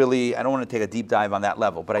that's not really, I don't want to take a deep dive on that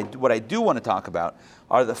level. But what I do want to talk about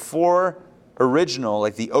are the four original,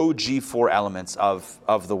 like the OG four elements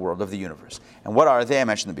of the world, of the universe. And what are they? I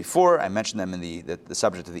mentioned them before. I mentioned them in the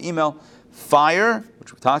subject of the email. Fire,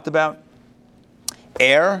 which we talked about.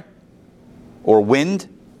 Air, or wind.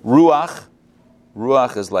 Ruach.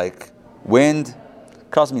 Ruach is like wind.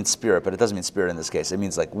 It could also mean spirit, but it doesn't mean spirit in this case. It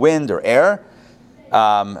means like wind or air.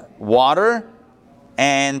 Water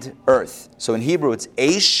and earth. So in Hebrew it's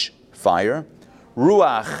Eish, fire.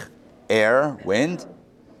 Ruach, air, wind.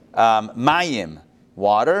 Mayim,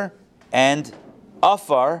 water. And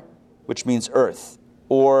Afar, which means earth.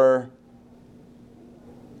 Or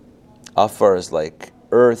Afar is like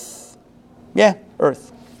earth. Yeah,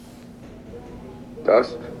 earth.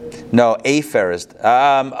 Dust? No, Afer is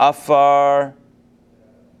Afar.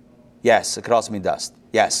 Yes, it could also mean dust.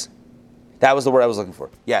 Yes. That was the word I was looking for.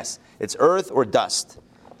 Yes. It's earth or dust.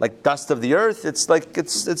 Like dust of the earth, it's like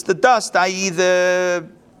it's the dust, i.e. the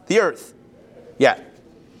earth. Yeah.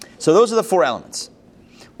 So those are the four elements.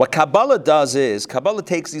 What Kabbalah does is Kabbalah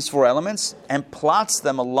takes these four elements and plots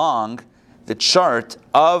them along the chart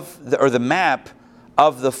or the map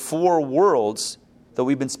of the four worlds that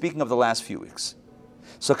we've been speaking of the last few weeks.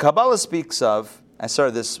 So Kabbalah speaks of, I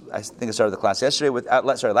think I started the class yesterday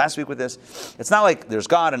last week with this. It's not like there's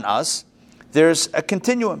God and us. There's a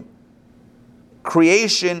continuum.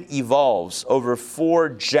 Creation evolves over four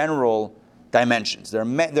general dimensions.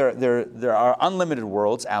 There are unlimited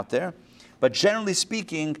worlds out there, but generally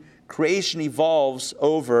speaking, creation evolves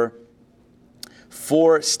over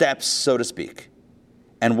four steps, so to speak.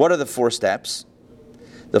 And what are the four steps?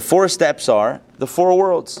 The four steps are the four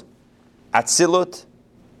worlds. Atzilut,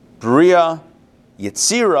 Bria,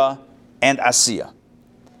 Yetzira, and Asiya.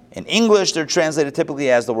 In English, they're translated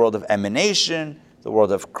typically as the world of emanation, the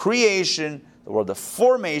world of creation, the world of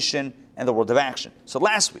formation, and the world of action. So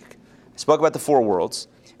last week, I spoke about the four worlds,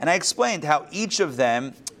 and I explained how each of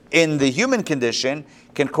them, in the human condition,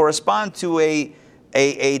 can correspond to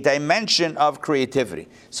a dimension of creativity.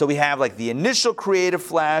 So we have like the initial creative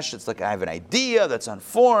flash. It's like I have an idea that's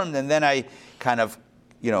unformed, and then I kind of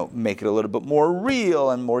make it a little bit more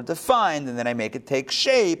real and more defined, and then I make it take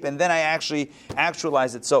shape, and then I actually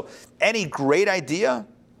actualize it. So any great idea,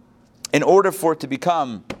 in order for it to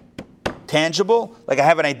become tangible, like I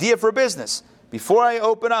have an idea for a business. Before I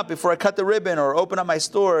cut the ribbon or open up my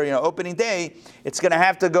store, opening day, it's going to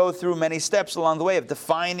have to go through many steps along the way of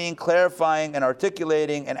defining, clarifying, and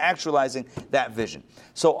articulating and actualizing that vision.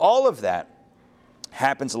 So all of that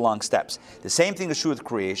happens along steps. The same thing is true with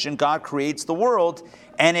creation. God creates the world,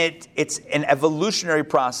 and it's an evolutionary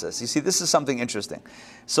process. You see, this is something interesting.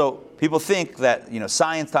 So people think that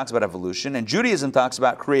science talks about evolution, and Judaism talks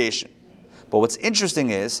about creation. But what's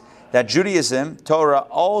interesting is that Judaism, Torah,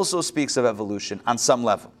 also speaks of evolution on some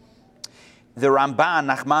level. The Ramban,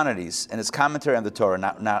 Nachmanides, in his commentary on the Torah,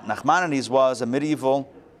 Nachmanides was a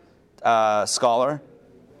medieval scholar.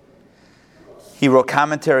 He wrote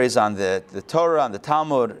commentaries on the Torah, on the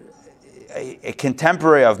Talmud. A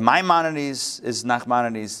contemporary of Maimonides is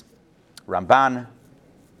Nachmanides, Ramban,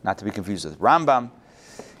 not to be confused with Rambam.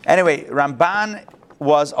 Anyway, Ramban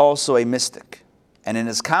was also a mystic. And in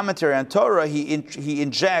his commentary on Torah, he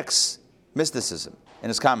injects mysticism in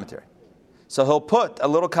his commentary. So he'll put a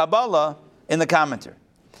little Kabbalah in the commentary.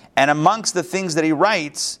 And amongst the things that he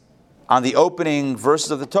writes on the opening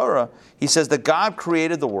verses of the Torah, he says that God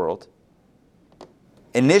created the world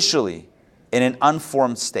initially in an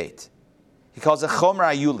unformed state. He calls it Chomer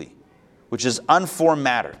Ayuli, which is unformed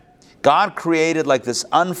matter. God created like this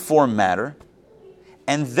unformed matter,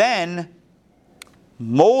 and then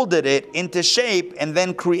molded it into shape, and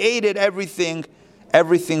then created everything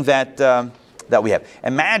that we have.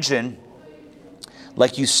 Imagine,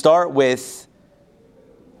 like you start with,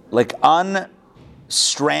 like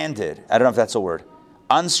unstranded. I don't know if that's a word.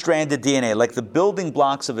 Unstranded DNA, like the building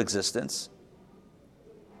blocks of existence,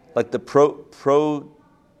 like the proteins.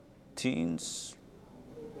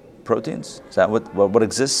 Proteins? Is that what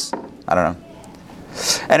exists? I don't know.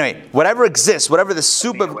 Anyway, whatever exists, whatever the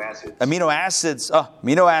soup amino acids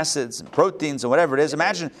and proteins and whatever it is,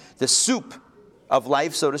 imagine the soup of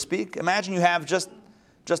life, so to speak. Imagine you have just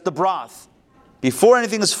the broth before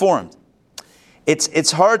anything is formed.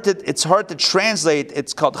 It's hard to translate.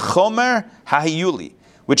 It's called Chomer Hayuli,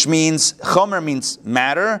 which means Chomer means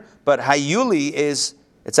matter, but Hayuli is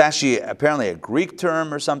It's actually apparently a Greek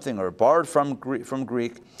term or something, or borrowed from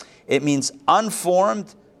Greek. It means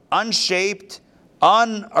unformed, unshaped,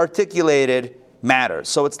 unarticulated matter.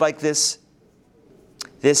 So it's like this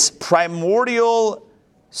primordial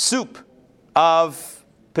soup of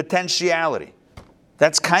potentiality.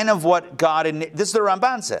 That's kind of what God, this is the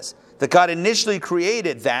Ramban says, that God initially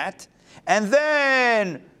created that, and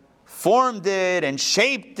then formed it and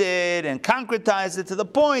shaped it and concretized it to the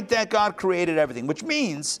point that God created everything, which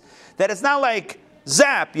means that it's not like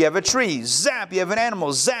zap, you have a tree, zap, you have an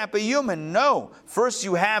animal, zap, a human. No. First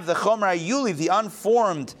you have the Chomer HaYuli, the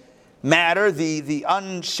unformed matter, the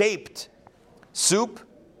unshaped soup,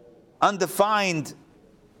 undefined,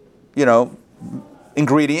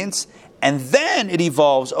 ingredients, and then it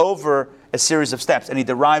evolves over a series of steps, and he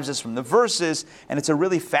derives this from the verses, and it's a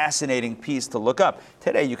really fascinating piece to look up.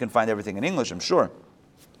 Today you can find everything in English, I'm sure.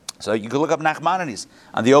 So you can look up Nachmanides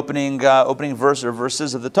on the opening verse or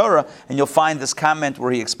verses of the Torah, and you'll find this comment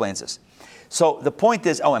where he explains this. So the point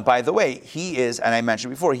is, and by the way, he is, and I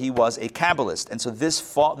mentioned before, he was a Kabbalist, and so this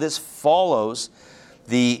follows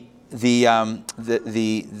the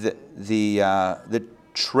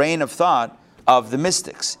train of thought of the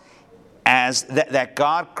mystics, as that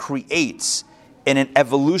God creates in an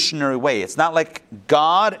evolutionary way. It's not like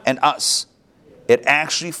God and us. It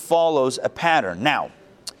actually follows a pattern. Now,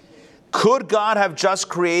 could God have just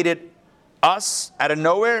created us out of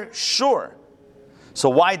nowhere? Sure. So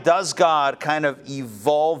why does God kind of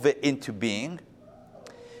evolve it into being?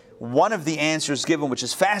 One of the answers given, which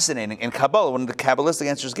is fascinating in Kabbalah, one of the Kabbalistic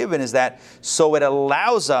answers given is that so it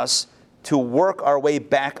allows us to work our way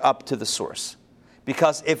back up to the source.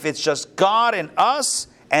 Because if it's just God and us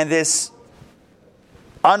and this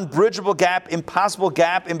unbridgeable gap, impossible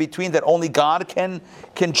gap in between that only God can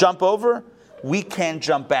jump over, we can't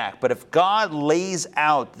jump back. But if God lays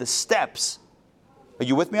out the steps, are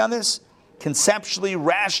you with me on this? Conceptually,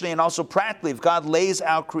 rationally, and also practically, if God lays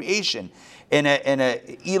out creation in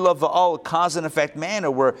a Ila Va'al, cause and effect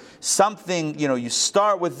manner, where something, you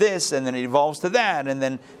start with this, and then it evolves to that, and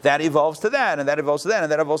then that evolves to that, and that evolves to that,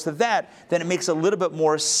 and that evolves to that, then it makes a little bit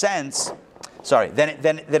more sense. Then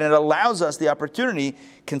it allows us the opportunity,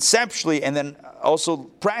 conceptually, and then also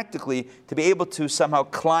practically, to be able to somehow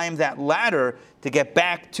climb that ladder to get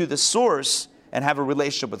back to the source and have a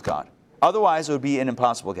relationship with God. Otherwise, it would be an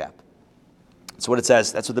impossible gap. That's what it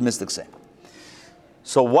says. That's what the mystics say.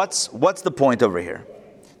 So what's the point over here?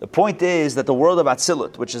 The point is that the world of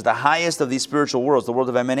Atzilut, which is the highest of these spiritual worlds, the world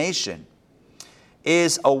of emanation,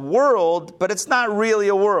 is a world, but it's not really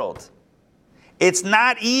a world. It's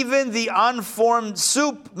not even the unformed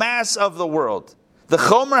soup mass of the world. The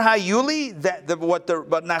Chomer HaYuli, what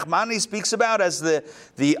Nachmanides speaks about as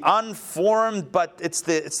the unformed, but it's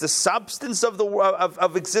the substance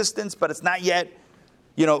of existence, but it's not yet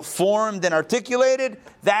formed and articulated,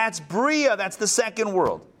 that's Bria, that's the second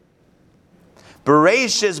world.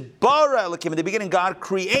 Bereshis bara Elokim, in the beginning God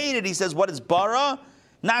created, he says, what is bara?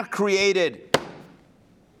 Not created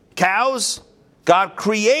cows, God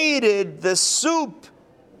created the soup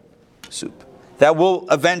that will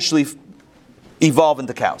eventually evolve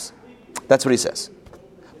into cows. That's what he says.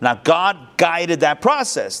 Now God guided that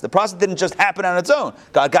process. The process didn't just happen on its own.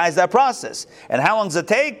 God guides that process. And how long does it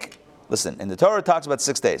take? Listen, in the Torah it talks about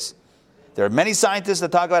 6 days. There are many scientists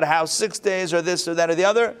that talk about how 6 days or this or that or the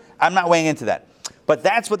other. I'm not weighing into that. But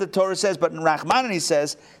that's what the Torah says. But in Nachmanides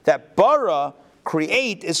says that bara,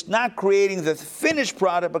 create, is not creating the finished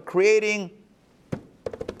product, but creating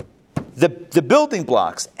the building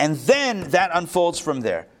blocks. And then that unfolds from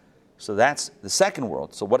there. So that's the second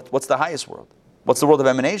world. So what's the highest world? What's the world of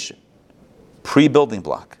emanation? Pre-building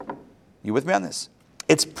block. You with me on this?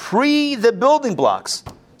 It's pre the building blocks.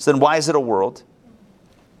 So then why is it a world?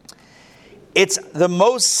 It's the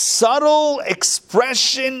most subtle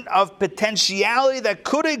expression of potentiality that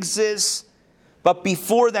could exist, but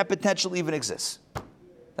before that potential even exists.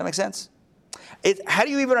 That make sense? How do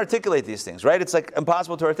you even articulate these things, right? It's like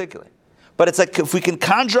impossible to articulate. But it's like if we can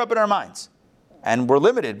conjure up in our minds, and we're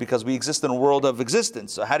limited because we exist in a world of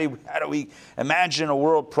existence. So how do we imagine a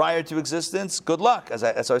world prior to existence? Good luck.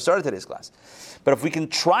 That's how I started today's class. But if we can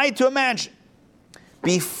try to imagine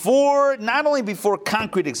before, not only before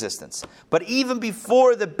concrete existence, but even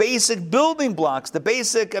before the basic building blocks, the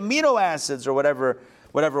basic amino acids or whatever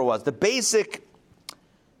it was, the basic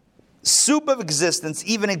soup of existence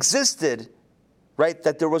even existed, right?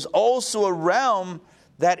 That there was also a realm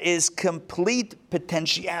that is complete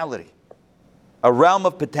potentiality, a realm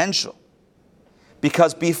of potential.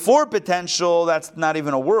 Because before potential, that's not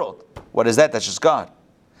even a world. What is that? That's just God.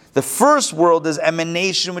 The first world is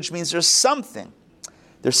emanation, which means there's something.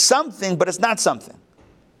 There's something, but it's not something.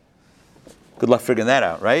 Good luck figuring that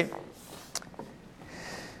out, right?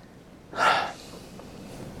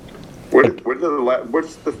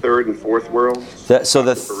 What's the third and fourth world?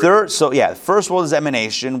 The first world is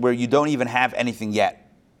emanation, where you don't even have anything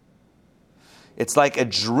yet. It's like a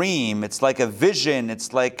dream. It's like a vision.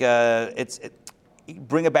 It's like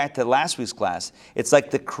bring it back to last week's class. It's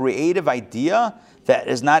like the creative idea that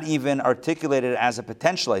is not even articulated as a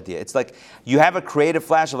potential idea. It's like you have a creative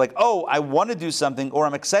flash of like, oh, I want to do something, or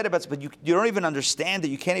I'm excited about something, but you don't even understand that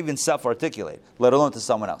you can't even self-articulate, let alone to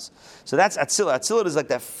someone else. So that's Atzilut. Atzilut is like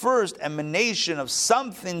that first emanation of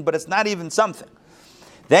something, but it's not even something.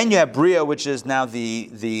 Then you have Bria, which is now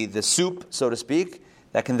the soup, so to speak,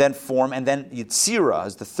 that can then form, and then Yetzira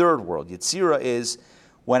is the third world. Yetzira is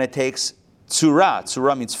when it takes Tzura.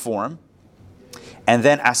 Tzura means form. And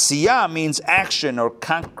then Asiyah means action or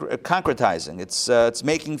concretizing. It's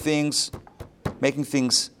making things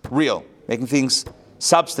real, making things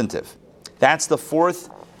substantive. That's the fourth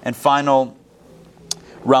and final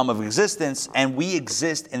realm of existence, and we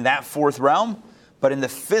exist in that fourth realm, but in the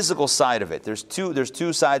physical side of it. There's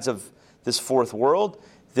two sides of this fourth world.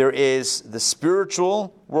 There is the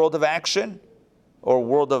spiritual world of action, or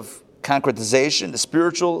world of concretization, the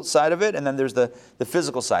spiritual side of it, and then there's the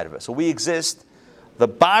physical side of it. So we exist. The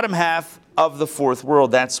bottom half of the fourth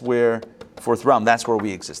world, fourth realm, that's where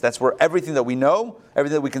we exist. That's where everything that we know,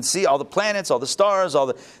 everything that we can see, all the planets, all the stars,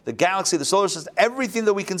 all the galaxy, the solar system, everything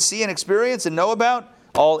that we can see and experience and know about,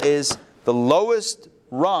 all is the lowest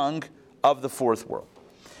rung of the fourth world.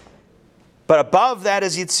 But above that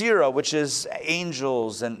is Yetzira, which is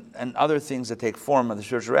angels and other things that take form of the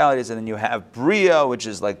spiritual realities. And then you have Bria, which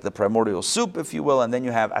is like the primordial soup, if you will. And then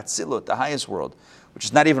you have Atzilut, the highest world, which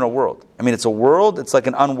is not even a world. I mean, it's a world. It's like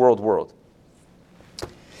an unworld world.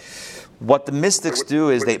 What the mystics do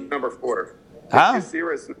is they... number 4? Huh? If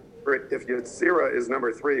Yetzira is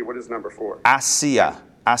number 3, what is number 4? Asiya.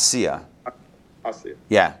 Asiya.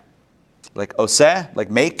 Yeah. Like oseh, like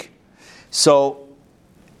make. So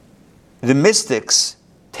the mystics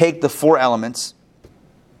take the 4 elements,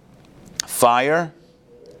 fire,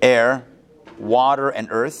 air, water, and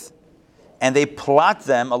earth, and they plot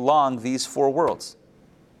them along these 4 worlds.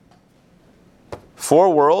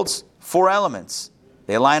 4 worlds, 4 elements.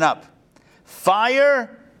 They line up.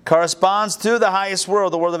 Fire corresponds to the highest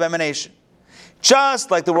world, the world of emanation.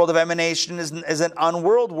 Just like the world of emanation is an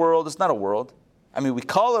unworld world, it's not a world. I mean, we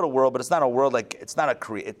call it a world, but it's not a world. Like it's not a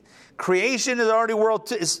creation is already world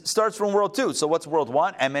 2. It starts from world 2. So what's world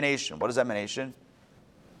 1? Emanation. What is emanation?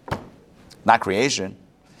 Not creation.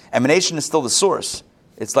 Emanation is still the source.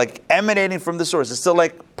 It's like emanating from the source. It's still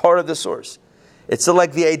like part of the source. It's still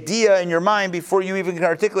like the idea in your mind before you even can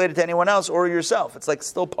articulate it to anyone else or yourself. It's like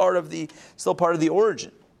still part of the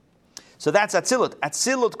origin. So that's Atzilut.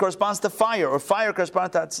 Atzilut corresponds to fire, or fire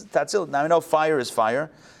corresponds to Atzilut. Now I know fire is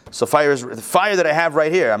fire. So fire is the fire that I have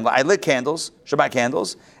right here. I lit candles, Shabbat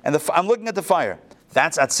candles, and I'm looking at the fire.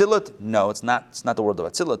 That's Atzilut? No, it's not. It's not the world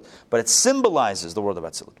of Atzilut, but it symbolizes the world of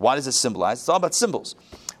Atzilut. Why does it symbolize? It's all about symbols.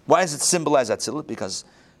 Why does it symbolize Atzilut? Because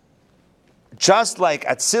just like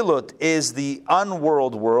Atzilut is the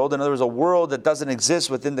unworld world, in other words, a world that doesn't exist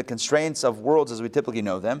within the constraints of worlds as we typically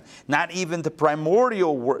know them, not even the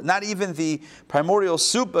primordial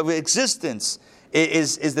soup of existence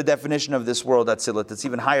is the definition of this world, Atzilut. It's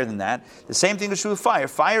even higher than that. The same thing is true with fire.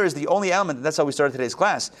 Fire is the only element, and that's how we started today's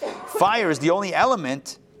class. Fire is the only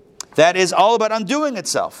element that is all about undoing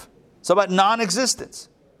itself. It's all about non-existence.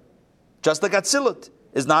 Just like Atzilut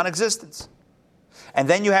is non-existence. And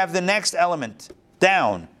then you have the next element,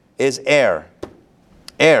 down, is air.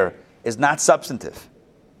 Air is not substantive.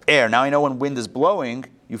 Air, now I know when wind is blowing,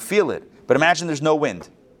 you feel it. But imagine there's no wind.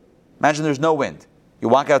 Imagine there's no wind. You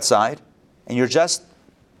walk outside, and it's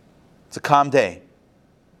a calm day.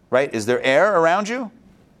 Right? Is there air around you?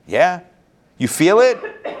 Yeah. You feel it?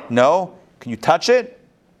 No. Can you touch it?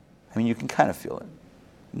 I mean, you can kind of feel it.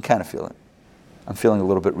 You can kind of feel it. I'm feeling a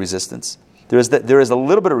little bit resistance. There is a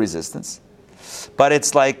little bit of resistance. But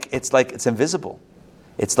it's like it's invisible.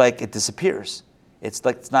 It's like it disappears. It's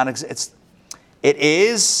like it's not. It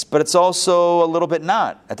is, but it's also a little bit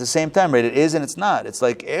not at the same time, right? It is and it's not. It's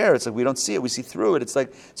like air. It's like we don't see it. We see through it. It's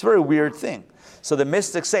like it's a very weird thing. So the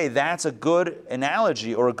mystics say that's a good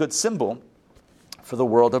analogy or a good symbol for the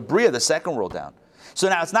world of Bria, the second world down. So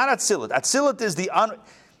now it's not Atzilut. Atzilut is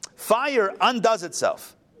fire undoes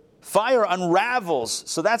itself. Fire unravels.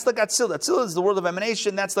 So that's like Atzilut. Atzilut is the world of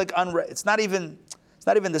emanation. That's like it's not even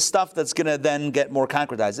the stuff that's going to then get more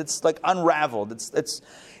concretized. It's like unraveled.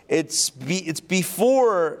 It's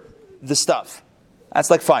before the stuff.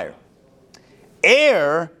 That's like fire.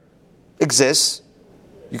 Air exists.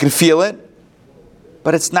 You can feel it.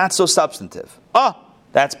 but it's not so substantive.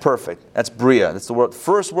 That's perfect. That's Bria. That's the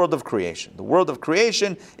first world of creation. The world of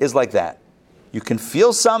creation is like that. You can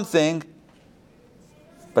feel something,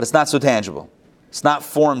 but it's not so tangible. It's not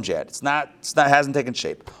formed yet. It hasn't taken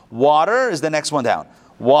shape. Water is the next one down.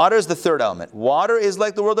 Water is the third element. Water is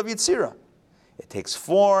like the world of Yetzirah. It takes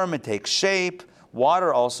form, it takes shape.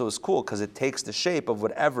 Water also is cool because it takes the shape of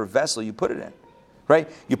whatever vessel you put it in. Right?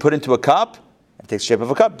 You put it into a cup, it takes the shape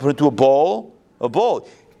of a cup. Put it into a bowl.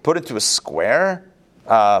 Put it into a square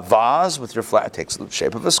vase with your flat, it takes the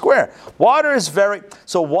shape of a square. Water is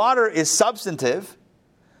water is substantive,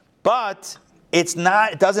 but it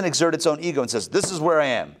doesn't exert its own ego and says, this is where I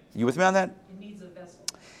am. You with me on that? It needs a vessel.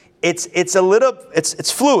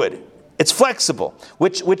 It's fluid. It's flexible,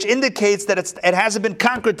 which indicates that it hasn't been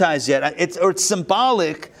concretized yet. It's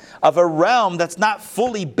symbolic of a realm that's not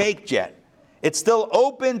fully baked yet. It's still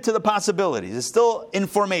open to the possibilities. It's still in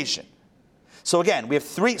formation. So again, we have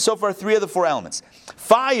three of the four elements.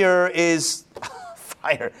 Fire is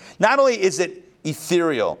fire. Not only is it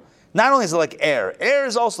ethereal, not only is it like air. Air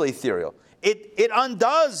is also ethereal. It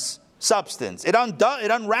undoes substance. It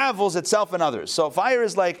unravels itself and others. So fire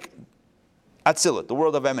is like Atzilut, the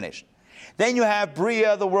world of emanation. Then you have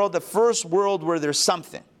Bria, the first world where there's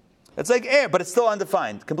something. It's like air, but it's still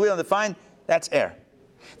undefined. Completely undefined, that's air.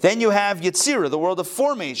 Then you have Yetzirah, the world of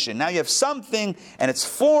formation. Now you have something, and it's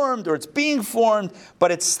formed, or it's being formed, but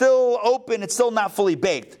it's still open, it's still not fully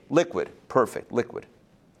baked. Liquid. Perfect. Liquid.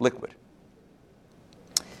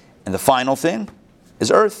 And the final thing is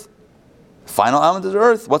earth. The final element is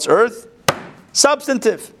earth. What's earth?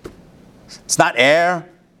 Substantive. It's not air.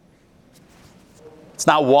 It's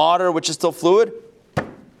not water, which is still fluid.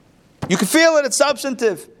 You can feel it. It's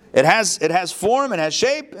substantive. It has form. It has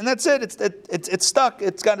shape, and that's it. It's stuck.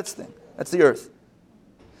 It's got its thing. That's the earth.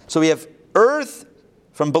 So we have earth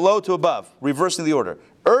from below to above, reversing the order.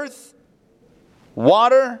 Earth,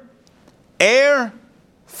 water, air,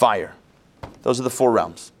 fire. Those are the four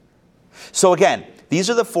realms. So again, these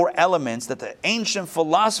are the four elements that the ancient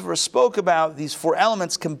philosophers spoke about. These four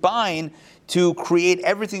elements combine to create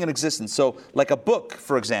everything in existence. So like a book,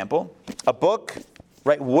 for example,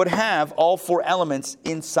 would have all four elements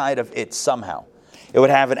inside of it somehow. It would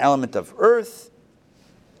have an element of earth,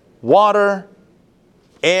 water,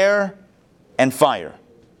 air, and fire.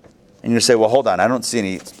 And you say, well, hold on, I don't see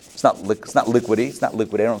any, it's not liquidy,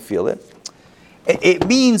 I don't feel it. It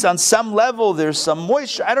means on some level there's some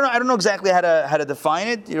moisture. I don't know exactly how to define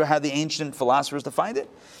it, how the ancient philosophers defined it.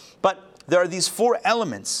 But there are these four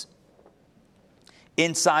elements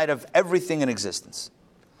inside of everything in existence.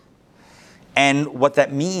 And what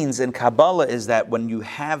that means in Kabbalah is that when you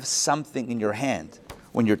have something in your hand,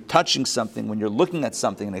 when you're touching something, when you're looking at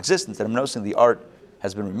something in existence, and I'm noticing the art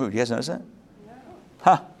has been removed. You guys notice that? No.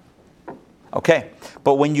 Huh. Okay.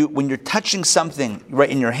 But when you're touching something right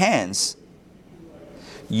in your hands,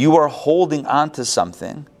 you are holding on to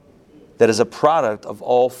something that is a product of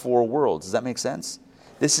all four worlds. Does that make sense?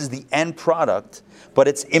 This is the end product, but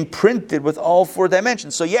it's imprinted with all four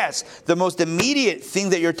dimensions. So yes, the most immediate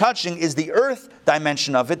thing that you're touching is the earth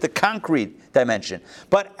dimension of it, the concrete dimension.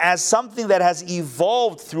 But as something that has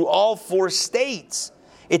evolved through all four states,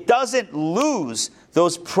 it doesn't lose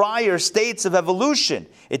those prior states of evolution.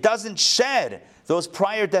 It doesn't shed those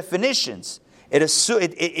prior definitions.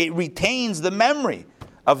 It retains the memory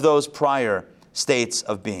of those prior states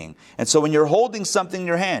of being. And so when you're holding something in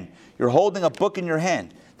your hand, you're holding a book in your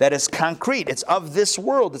hand that is concrete. It's of this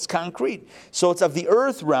world. It's concrete. So it's of the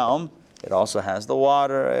earth realm. It also has the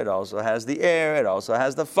water. It also has the air. It also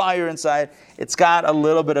has the fire inside. It's got a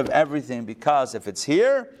little bit of everything, because if it's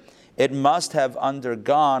here, it must have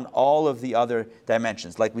undergone all of the other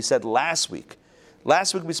dimensions. Like we said last week.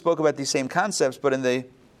 Last week we spoke about these same concepts, but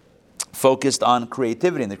focused on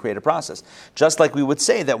creativity and the creative process. Just like we would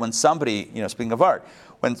say that when somebody, speaking of art,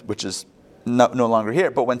 which is no longer here,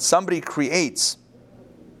 but when somebody creates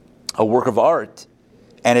a work of art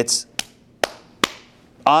and it's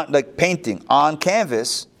on, like painting on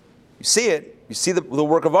canvas, you see it, you see the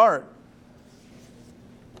work of art,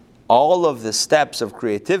 all of the steps of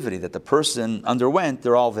creativity that the person underwent,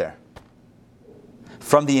 they're all there.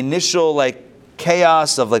 From the initial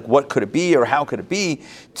chaos of what could it be or how could it be,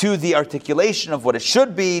 to the articulation of what it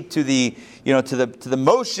should be, to the to the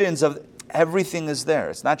motions of everything is there.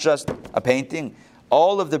 It's not just a painting.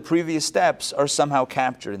 All of the previous steps are somehow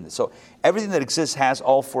captured in this. So everything that exists has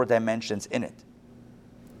all four dimensions in it.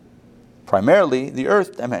 Primarily the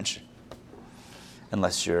earth dimension.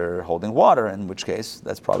 Unless you're holding water, in which case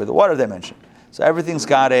that's probably the water dimension. So everything's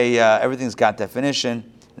got definition,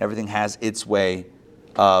 and everything has its way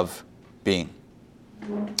of being.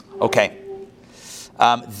 Okay.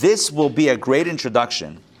 This will be a great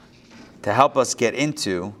introduction to help us get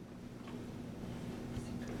into.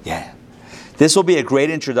 This will be a great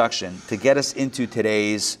introduction to get us into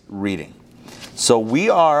today's reading. So we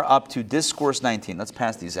are up to Discourse 19. Let's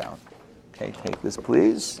pass these out. Okay, take this,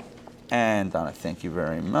 please. And Donna, thank you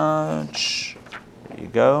very much. There you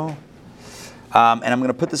go. And I'm going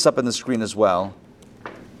to put this up on the screen as well.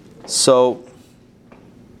 So,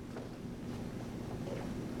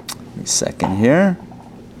 give me a second here.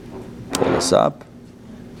 Pull this up.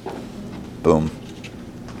 Boom.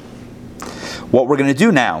 What we're going to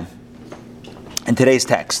do now in today's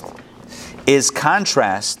text is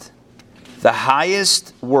contrast the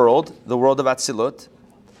highest world, the world of Atzilut,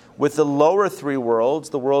 with the lower three worlds,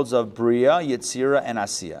 the worlds of Bria, Yetzira, and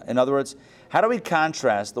Asiya. In other words, how do we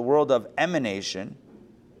contrast the world of emanation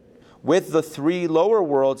with the three lower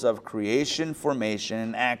worlds of creation, formation,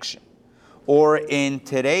 and action? Or in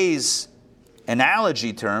today's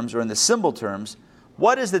analogy terms, or in the symbol terms,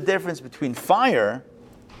 what is the difference between fire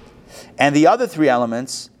and the other three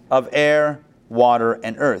elements of air, water,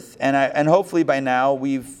 and earth? And hopefully by now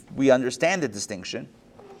we understand the distinction,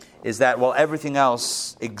 is that while everything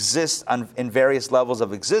else exists in various levels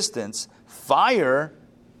of existence, fire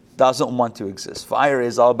doesn't want to exist. Fire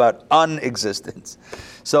is all about unexistence.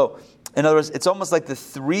 So, in other words, it's almost like the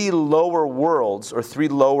three lower worlds or three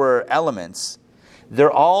lower elements,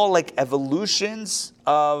 they're all like evolutions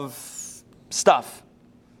of stuff.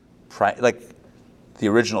 Like the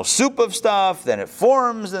original soup of stuff, then it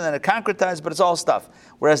forms, and then it concretizes, but it's all stuff.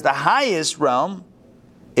 Whereas the highest realm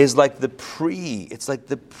is like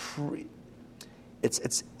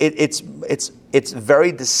it's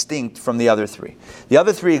very distinct from the other three. The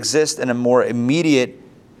other three exist in a more immediate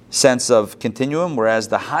sense of continuum, whereas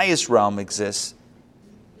the highest realm exists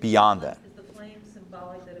beyond that. Is the flame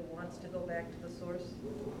symbolic that it wants to go back to the source?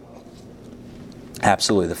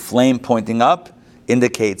 Absolutely. The flame pointing up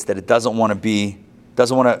indicates that it doesn't want to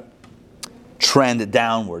trend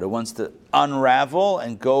downward. It wants to unravel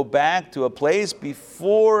and go back to a place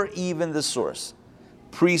before even the source,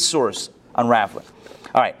 pre-source unraveling.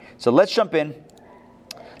 All right, so let's jump in.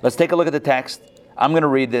 Let's take a look at the text. I'm going to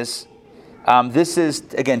read this. This is,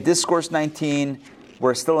 again, Discourse 19.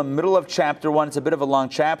 We're still in the middle of chapter 1. It's a bit of a long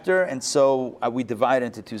chapter, and so we divide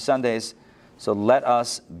into 2 Sundays. So let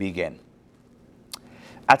us begin.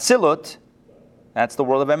 Atzilut, that's the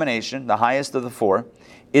world of emanation, the highest of the four,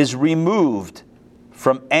 is removed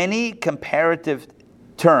from any comparative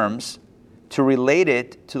terms to relate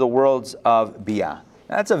it to the worlds of Bia.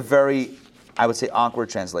 Now, that's a very, I would say, awkward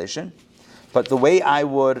translation. But the way I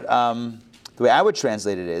would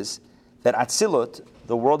translate it is that Atzilut,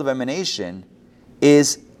 the world of emanation,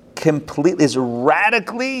 is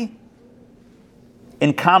radically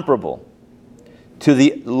incomparable to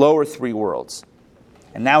the lower three worlds.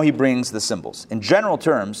 And now he brings the symbols. In general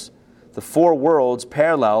terms, the four worlds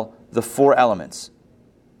parallel the four elements.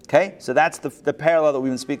 Okay? So that's the parallel that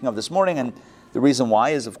we've been speaking of this morning, and the reason why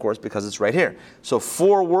is, of course, because it's right here. So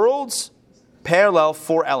 4 worlds parallel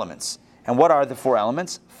 4 elements. And what are the 4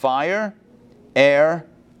 elements? Fire, air,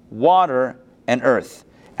 water, and earth,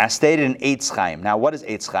 as stated in Eitz Chaim. Now, what is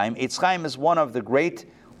Eitz Chaim? Eitz Chaim is one of the great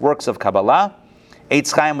works of Kabbalah.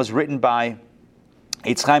 Eitz Chaim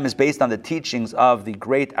Eitz Chaim is based on the teachings of the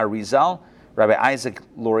great Arizal, Rabbi Isaac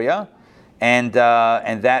Luria, and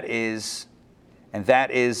that is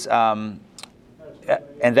the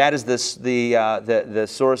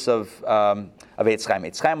source of Eitz Chaim.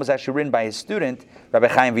 Eitz Chaim was actually written by his student, Rabbi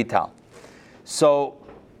Chaim Vital. So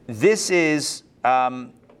this is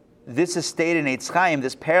stated in Eitz Chaim,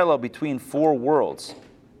 this parallel between 4 worlds,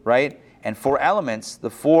 right? And 4 elements,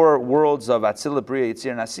 the 4 worlds of Atzilut, Bria,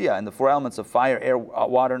 Yetzirah, and Asiya, and the 4 elements of fire, air,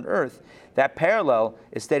 water, and earth. That parallel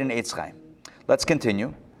is stated in Eitz Chaim. Let's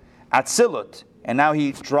continue. Atzilut, and now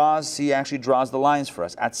he actually draws the lines for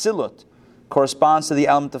us. Atzilut corresponds to the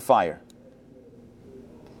element of fire.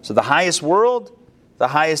 So the highest world, the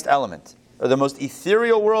highest element. Or the most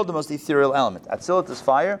ethereal world, the most ethereal element. Atzilut is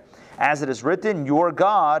fire. As it is written, your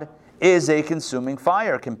God is a consuming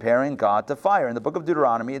fire, comparing God to fire. In the book of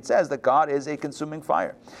Deuteronomy, it says that God is a consuming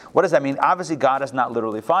fire. What does that mean? Obviously, God is not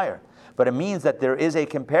literally fire. But it means that there is a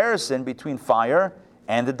comparison between fire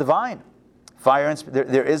and the divine. Fire and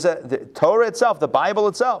there is the Torah itself, the Bible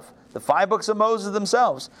itself, the 5 books of Moses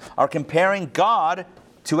themselves are comparing God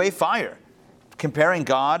to a fire, comparing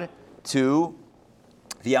God to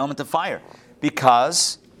the element of fire,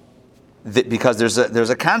 because there's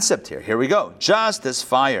a concept here. Here we go. Just as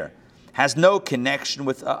fire has no connection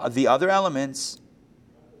with the other elements.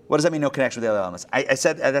 What does that mean, no connection with the other elements? I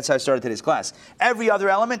said that's how I started today's class. Every other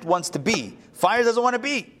element wants to be. Fire doesn't want to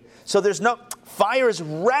be. So there's no Fire is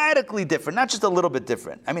radically different, not just a little bit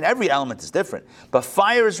different. I mean, every element is different, but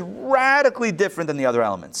fire is radically different than the other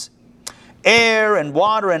elements. Air and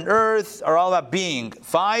water and earth are all about being.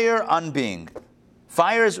 Fire, unbeing.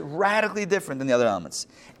 Fire is radically different than the other elements.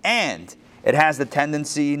 And it has the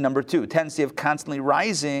tendency, number 2, tendency of constantly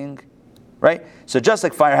rising, right? So just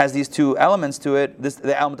like fire has these two elements to it,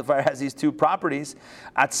 the element of fire has these two properties,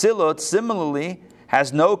 Atzilut similarly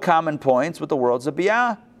has no common points with the worlds of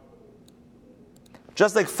Biyah.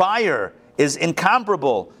 Just like fire is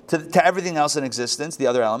incomparable to everything else in existence, the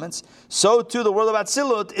other elements, so too the world of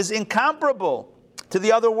Atzilut is incomparable to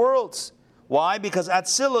the other worlds. Why? Because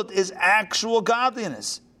Atzilut is actual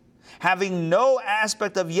godliness, having no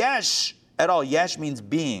aspect of Yesh at all. Yesh means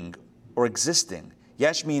being or existing.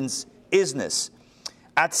 Yesh means isness.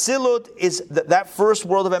 Atzilut is that first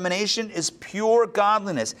world of emanation is pure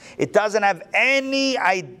godliness. It doesn't have any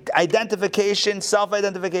identification,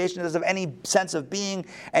 self-identification. It doesn't have any sense of being,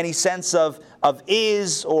 any sense of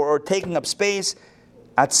is or taking up space.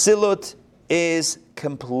 Atzilut is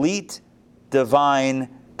complete divine,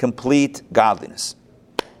 complete godliness.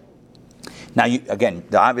 Now, again,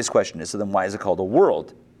 the obvious question is, so then why is it called a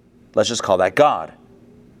world? Let's just call that God,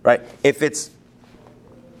 right? If it's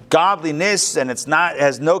godliness and it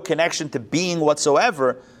has no connection to being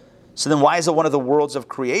whatsoever, so then why is it one of the worlds of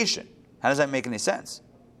creation? How does that make any sense?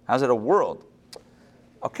 How is it a world?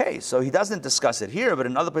 Okay, so he doesn't discuss it here, but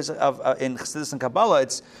in other places in Chassidus and Kabbalah,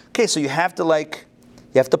 it's okay. So you have to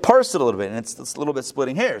parse it a little bit, and it's a little bit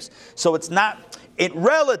splitting hairs. So it's not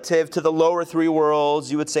relative to the lower three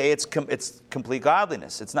worlds. You would say it's complete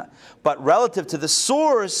godliness. It's not, but relative to the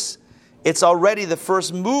source, it's already the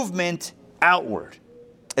first movement outward.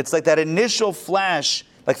 It's like that initial flash.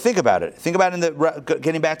 Like, think about it. Think about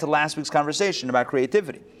getting back to last week's conversation about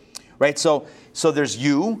creativity, right? So there's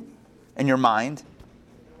you and your mind,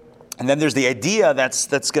 and then there's the idea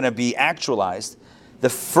that's going to be actualized. The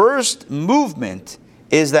first movement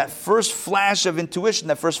is that first flash of intuition,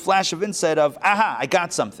 that first flash of insight of, aha, I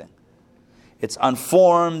got something. It's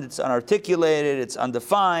unformed, it's unarticulated, it's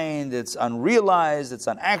undefined, it's unrealized, it's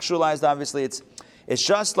unactualized. Obviously, it's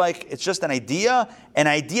just an idea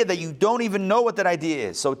that you don't even know what that idea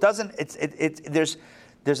is. So it doesn't.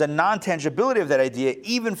 There's a non-tangibility of that idea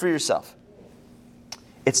even for yourself.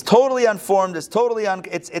 It's totally unformed. It's totally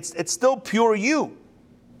it's still pure you.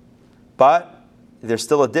 But there's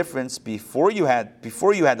still a difference before you had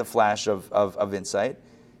the flash of insight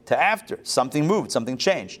to after. Something moved. Something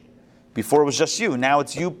changed. Before it was just you. Now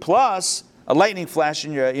it's you plus a lightning flash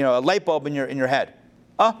in your a light bulb in your head.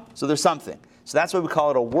 So there's something. So that's why we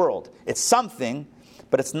call it a world. It's something,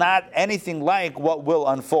 but it's not anything like what will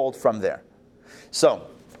unfold from there. So,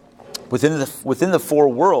 within the four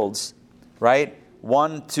worlds, right?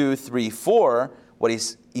 1, 2, 3, 4. What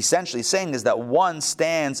he's essentially saying is that one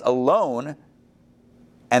stands alone,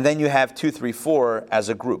 and then you have 2, 3, 4 as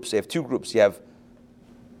a group. So you have two groups. You have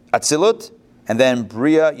Atzilut, and then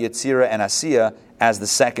Bria, Yetzira, and Asiya as the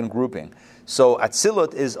second grouping. So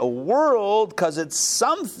Atzilut is a world because it's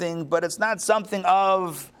something, but it's not something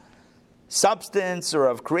of substance or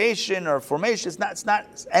of creation or formation. It's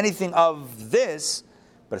not anything of this,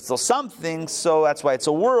 but it's still something. So that's why it's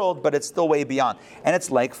a world, but it's still way beyond. And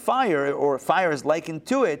it's like fire, or fire is likened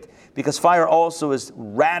to it because fire also is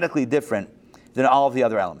radically different than all of the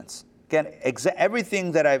other elements. Again,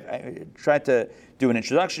 everything that I tried to do an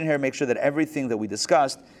introduction here, make sure that everything that we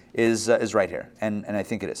discussed is right here, and I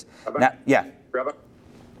think it is. Now, yeah. Rabbi,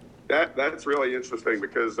 that's really interesting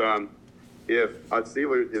because if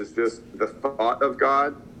Atzilut is just the thought of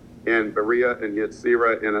God, and Berea and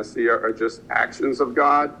Yetzira and Asiya are just actions of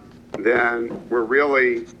God, then we're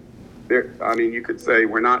really there. I mean, you could say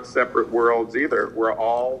we're not separate worlds either. We're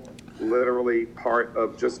all literally part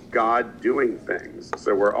of just God doing things.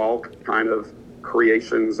 So we're all kind of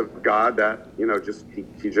creations of God that, just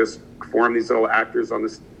he just formed these little actors on the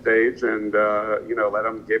stage and,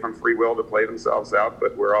 gave them free will to play themselves out.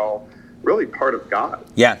 But we're all really part of God.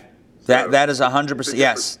 Yeah, that is 100%.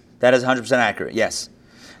 Yes, that is 100% accurate. Yes,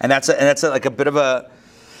 and that's like a bit of a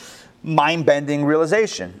mind-bending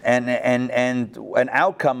realization and an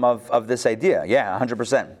outcome of this idea. Yeah,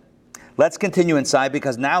 100%. Let's continue inside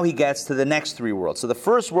because now he gets to the next three worlds. So the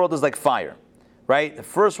first world is like fire, right? The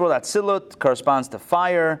first world, Atzilut, corresponds to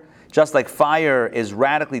fire. Just like fire is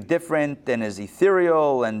radically different and is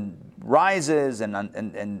ethereal and rises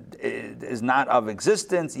and is not of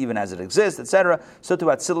existence even as it exists, etc. So to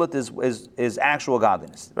Atzilut is actual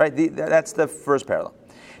godliness, right? That's the first parallel.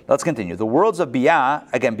 Let's continue. The worlds of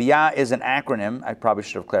Biyah, again, Biyah is an acronym. I probably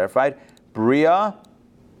should have clarified. Bria,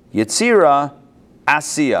 Yetzira,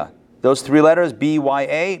 Asiya. Those three letters,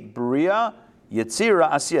 B-Y-A, Bria,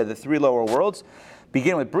 Yetzira, Asiya, the three lower worlds,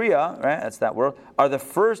 begin with Bria, right? That's that word, are the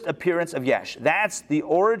first appearance of Yesh. That's the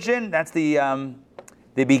origin, that's the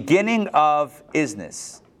beginning of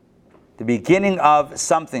isness. The beginning of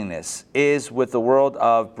somethingness is with the world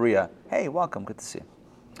of Bria. Hey, welcome, good to see you.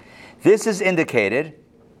 This is indicated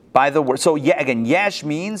by the word. So again, Yesh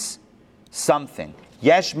means something.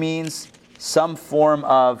 Yesh means some form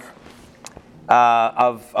of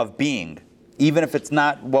being, even if it's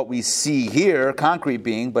not what we see here, concrete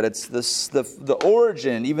being, but it's the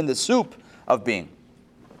origin, even the soup of being.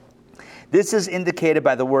 This is indicated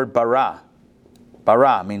by the word bara.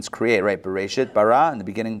 Bara means create, right? Bereshit, bara, in the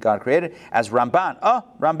beginning God created, as Ramban.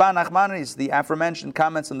 Ramban Nachmanides, the aforementioned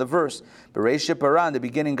comments in the verse. Bereshit, bara, in the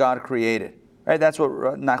beginning God created. Right? That's what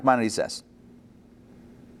Nachmanides says.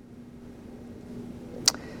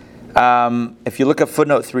 If you look at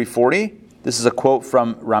footnote 340, this is a quote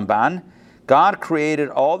from Ramban. God created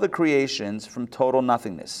all the creations from total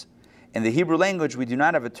nothingness. In the Hebrew language, we do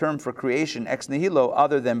not have a term for creation ex nihilo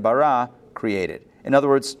other than bara, created. In other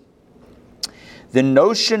words, the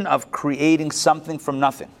notion of creating something from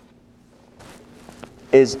nothing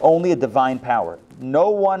is only a divine power. No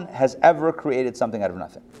one has ever created something out of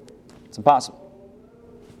nothing. It's impossible.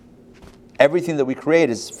 Everything that we create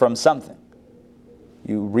is from something.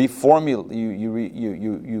 You reformulate,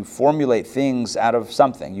 you formulate things out of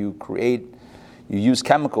something. You create, you use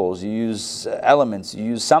chemicals, you use elements, you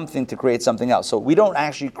use something to create something else. So we don't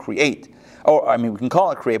actually create, we can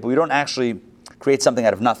call it create, but we don't actually create something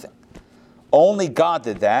out of nothing. Only God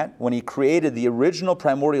did that when He created the original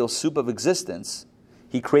primordial soup of existence.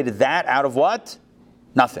 He created that out of what?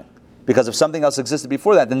 Nothing. Because if something else existed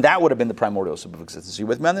before that, then that would have been the primordial soup of existence. Are you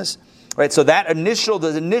with me on this? Right. So the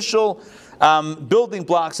initial building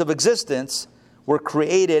blocks of existence were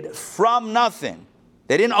created from nothing.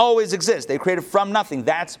 They didn't always exist. They created from nothing.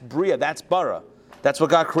 That's Bria. That's bara. That's what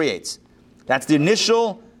God creates. That's the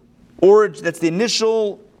initial origin. That's the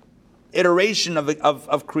initial iteration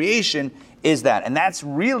of creation. Is that, and that's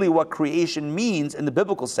really what creation means in the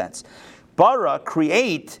biblical sense. Bara,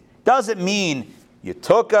 create, doesn't mean you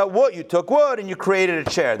took wood and you created a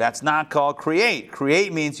chair. That's not called create.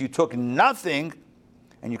 Create means you took nothing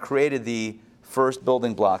and you created the first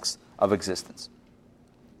building blocks of existence.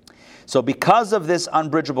 So because of this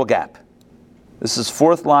unbridgeable gap, this is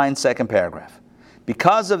fourth line, second paragraph.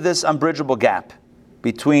 Because of this unbridgeable gap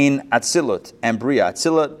between Atzilut and Bria,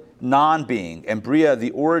 Atzilut non-being and Bria the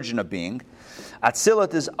origin of being,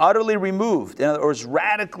 Atzilut is utterly removed, in other words,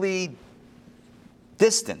 radically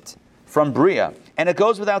distant from Bria. And it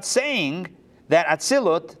goes without saying that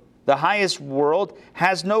Atzilut, the highest world,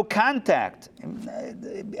 has no contact,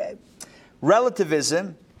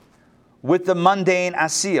 relativism, with the mundane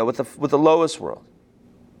Asiya, with the lowest world.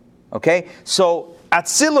 Okay? So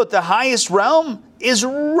Atzilut, the highest realm, is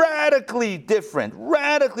radically different,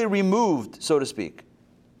 radically removed, so to speak,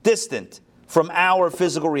 distant from our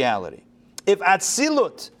physical reality. If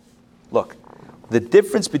Atzilut, look, the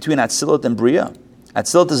difference between Atzilut and Bria,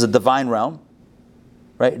 Atzilut is a divine realm,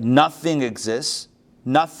 right? Nothing exists.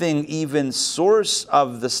 Nothing even source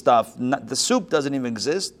of the stuff. The soup doesn't even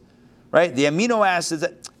exist, right? The amino acids,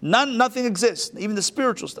 nothing exists. Even the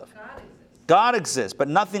spiritual stuff. God exists, but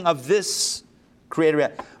nothing of this created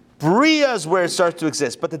reality. Bria is where it starts to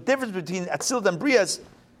exist, but the difference between Atzilut and Bria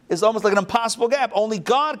is almost like an impossible gap. Only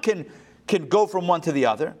God can go from one to the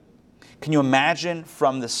other. Can you imagine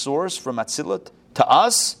from the source, from Atzilut to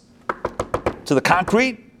us, to the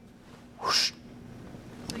concrete? Whoosh.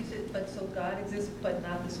 So God exists, but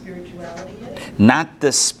not the spirituality yet? Not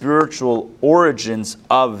the spiritual origins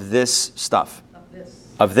of this stuff.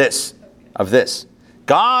 Of this.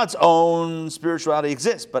 God's own spirituality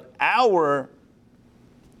exists, but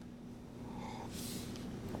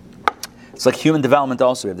it's like human development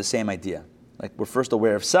also. We have the same idea. Like we're first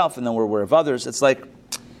aware of self, and then we're aware of others. It's like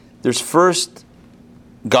there's first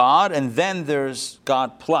God, and then there's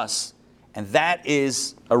God plus. And that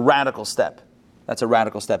is a radical step. That's a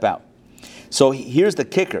radical step out. So here's the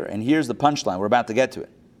kicker, and here's the punchline. We're about to get to it.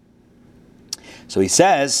 So he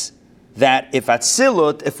says that if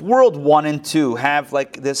Atzilut, if world 1 and 2 have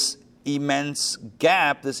like this immense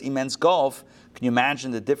gap, this immense gulf, can you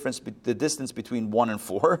imagine the distance between 1 and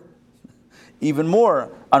 4? Even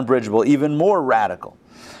more unbridgeable, even more radical.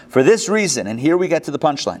 For this reason, and here we get to the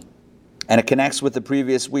punchline, and it connects with the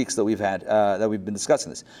previous weeks that we've had, that we've been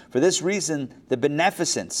discussing this. For this reason, the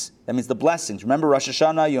beneficence, that means the blessings. Remember Rosh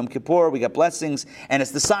Hashanah, Yom Kippur, we got blessings, and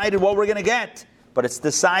it's decided what we're going to get. But it's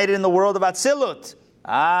decided in the world of Atzilut.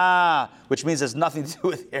 Which means there's nothing to do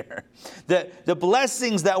with here. The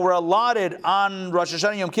blessings that were allotted on Rosh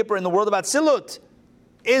Hashanah, Yom Kippur in the world of Atzilut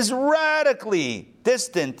is radically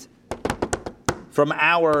distant from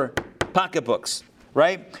our pocketbooks,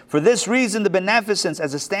 right? For this reason, the beneficence,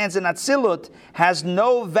 as it stands in Atzilut, has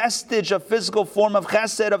no vestige of physical form of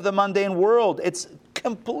chesed of the mundane world. It's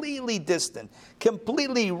completely distant,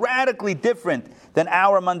 completely, radically different than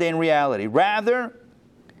our mundane reality. Rather,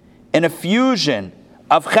 an effusion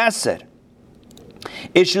of chesed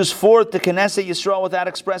issues forth to Knesset Yisrael without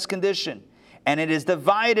express condition. And it is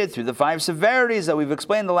divided through the 5 severities that we've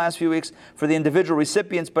explained the last few weeks for the individual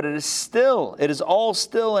recipients, but it is all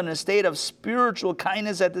still in a state of spiritual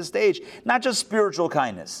kindness at this stage. Not just spiritual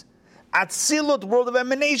kindness. Atzilut, world of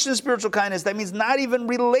emanation, spiritual kindness. That means not even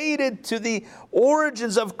related to the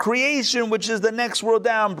origins of creation, which is the next world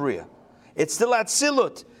down, Bria. It's still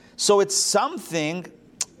Atzilut. So it's something,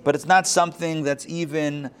 but it's not something that's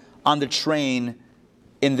even on the train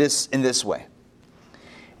in this way.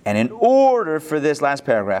 And in order for this last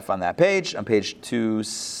paragraph on that page, on page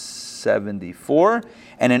 274,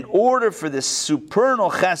 and in order for this supernal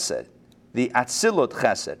chesed, the Atzilut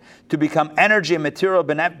chesed, to become energy and material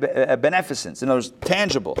beneficence, in other words,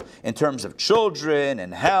 tangible, in terms of children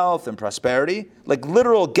and health and prosperity, like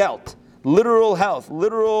literal gelt, literal health,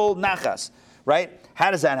 literal nachas, right? How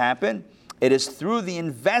does that happen? It is through the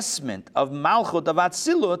investment of Malchut, of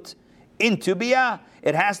Atzilut, into Biyah.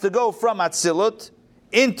 It has to go from Atzilut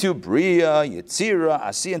into Bria, Yetzira,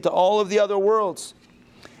 Asiya, into all of the other worlds.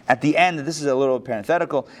 At the end, this is a little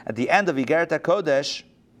parenthetical, at the end of Igeret HaKodesh,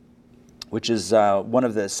 which is one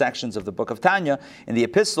of the sections of the book of Tanya, in the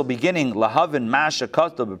epistle beginning, Lahavin Masha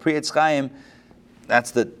Koto B'Pri Etz Chaim,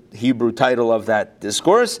 that's the Hebrew title of that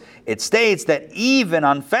discourse, it states that even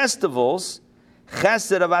on festivals,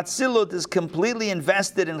 Chesed of Atzilut is completely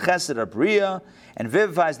invested in Chesed of Bria, and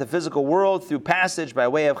vivifies the physical world through passage by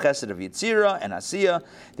way of Chesed of Yetzira and Asiya.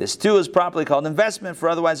 This too is properly called investment, for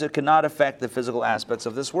otherwise it cannot affect the physical aspects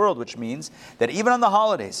of this world, which means that even on the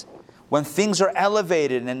holidays, when things are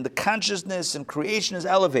elevated and the consciousness and creation is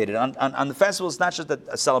elevated, on the festival it's not just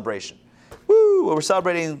a celebration. Woo, we're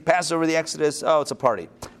celebrating Passover, the Exodus, oh, it's a party.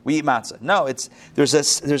 We eat matzah. No,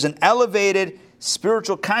 there's an elevated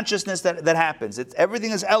spiritual consciousness that happens.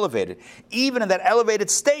 Everything is elevated. Even in that elevated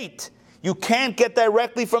state, you can't get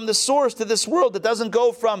directly from the source to this world. It doesn't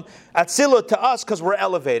go from Atzilut to us because we're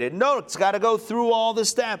elevated. No, it's got to go through all the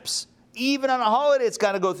steps. Even on a holiday, it's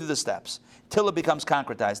got to go through the steps till it becomes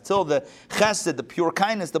concretized, till the chesed, the pure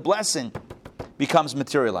kindness, the blessing becomes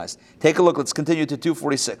materialized. Take a look. Let's continue to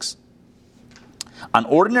 246. On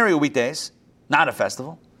ordinary weekdays, not a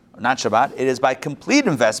festival, not Shabbat, it is by complete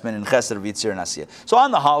investment in chesed of Yitzir and Asiya. So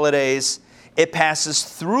on the holidays, it passes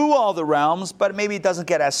through all the realms, but maybe it doesn't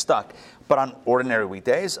get as stuck. But on ordinary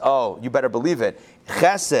weekdays, oh, you better believe it.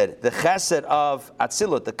 Chesed, the chesed of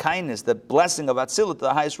Atzilut, the kindness, the blessing of Atzilut,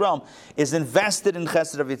 the highest realm, is invested in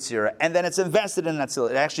chesed of Yitzira, and then it's invested in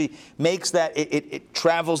Atzilut. It actually makes that, it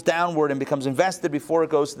travels downward and becomes invested before it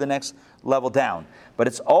goes to the next level down. But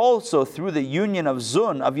it's also through the union of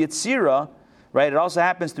Zun, of Yitzira, right? It also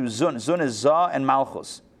happens through Zun. Zun is Zah and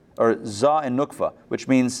Malchus, or Zah and Nukva, which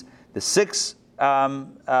means the 6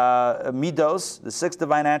 midos, the 6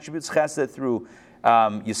 divine attributes, chesed through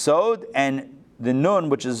Yesod, and the Nun,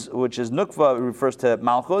 which is Nukva, refers to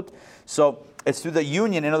Malchut. So it's through the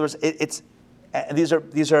union. In other words,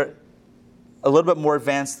 these are a little bit more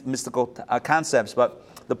advanced mystical concepts, but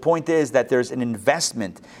the point is that there's an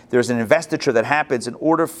investment, there's an investiture that happens in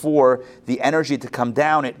order for the energy to come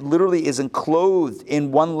down. It literally is enclosed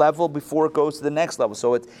in one level before it goes to the next level.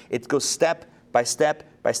 So it goes step by step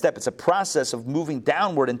by step. It's a process of moving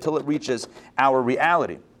downward until it reaches our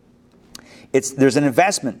reality. There's an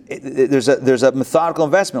investment. There's a methodical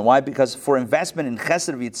investment. Why? Because for investment in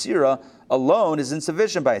Chesed of Yetzira alone is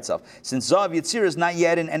insufficient by itself. Since Zah of Yetzira is not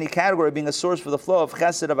yet in any category being a source for the flow of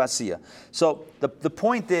Chesed of Asiya. So the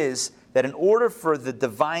point is that in order for the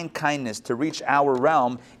divine kindness to reach our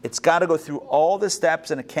realm, it's got to go through all the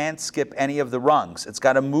steps and it can't skip any of the rungs. It's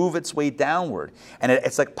got to move its way downward. And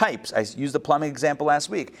it's like pipes. I used the plumbing example last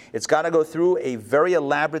week. It's got to go through a very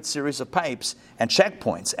elaborate series of pipes and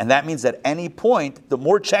checkpoints. And that means that any point, the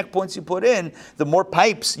more checkpoints you put in, the more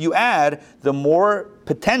pipes you add, the more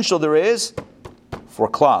potential there is for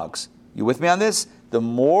clogs. You with me on this? The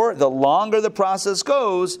longer the process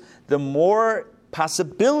goes, the more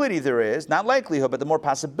possibility there is, not likelihood, but the more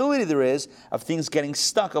possibility there is of things getting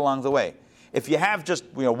stuck along the way. If you have just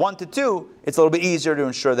 1 to 2, it's a little bit easier to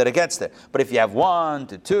ensure that it gets there. But if you have 1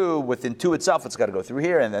 to 2, within 2 itself, it's got to go through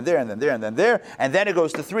here, and then there, and then there, and then there, and then it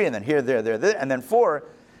goes to 3, and then here, there, and then 4.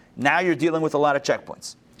 Now you're dealing with a lot of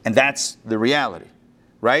checkpoints. And that's the reality,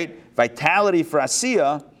 right? Vitality for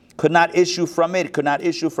Asiya could not issue from it, could not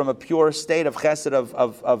issue from a pure state of chesed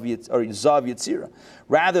or zav Yetzirah.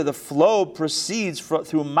 Rather, the flow proceeds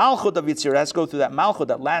through malchut of Yetzirah. It has to go through that malchut,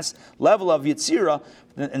 that last level of Yetzirah.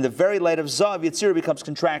 In the very light of zav, Yetzirah becomes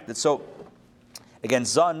contracted. So, again,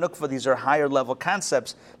 Zah and Nukva, these are higher level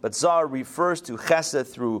concepts, but Zah refers to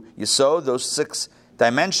chesed through Yesod, those 6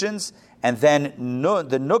 dimensions, and then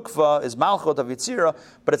the Nukva is Malchut of Yetzirah,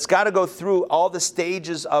 but it's got to go through all the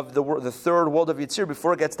stages of the third world of Yetzirah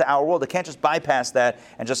before it gets to our world. It can't just bypass that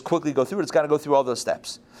and just quickly go through it. It's got to go through all those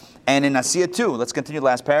steps. And in Asiya 2, let's continue the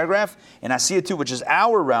last paragraph. In Asiya 2, which is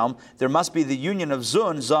our realm, there must be the union of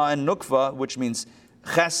Zun, Zah, and Nukva, which means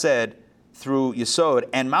Chesed through Yesod,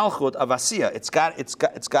 and Malchut of Asiya. It's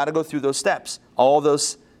got to go through those steps, all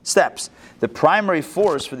those steps. The primary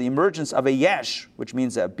force for the emergence of a yesh, which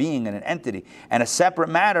means a being and an entity, and a separate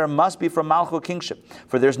matter must be from Malchut kingship,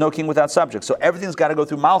 for there's no king without subject. So everything's got to go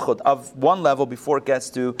through Malchut of one level before it gets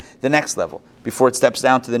to the next level, before it steps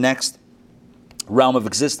down to the next realm of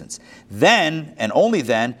existence. Then, and only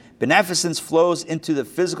then, beneficence flows into the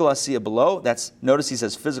physical Asiya below. Notice he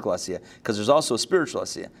says physical Asiya, because there's also a spiritual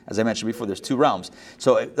Asiya. As I mentioned before, there's 2 realms.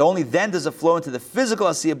 So only then does it flow into the physical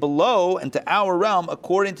Asiya below and to our realm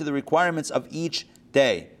according to the requirements of each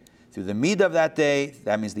day. Through the midah of that day,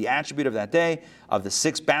 that means the attribute of that day, of the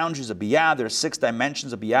 6 boundaries of Biyah. There are 6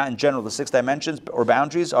 dimensions of Biyah. In general, the 6 dimensions or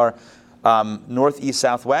boundaries are north, east,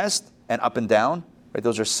 south, west, and up and down. Right,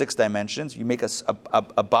 those are 6 dimensions. You make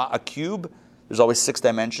a cube. There's always 6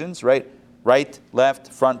 dimensions, right? Right,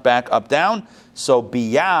 left, front, back, up, down. So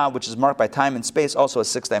Biyah, which is marked by time and space, also has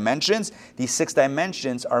 6 dimensions. These 6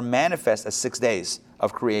 dimensions are manifest as 6 days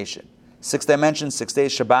of creation. 6 dimensions, 6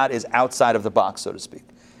 days. Shabbat is outside of the box, so to speak.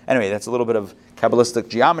 Anyway, that's a little bit of Kabbalistic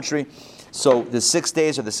geometry. So the 6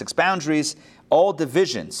 days are the 6 boundaries. All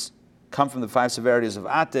divisions come from the 5 severities of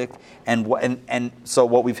Atik. And so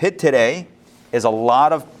what we've hit today is a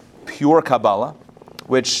lot of pure Kabbalah,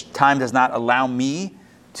 which time does not allow me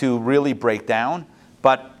to really break down,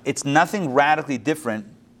 but it's nothing radically different.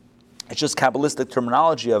 It's just Kabbalistic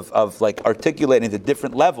terminology of like articulating the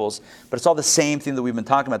different levels, but it's all the same thing that we've been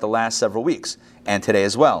talking about the last several weeks, and today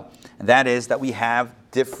as well. And that is that we have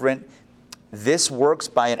this works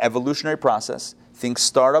by an evolutionary process. Things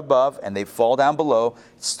start above and they fall down below.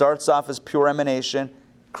 It starts off as pure emanation,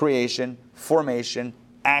 creation, formation,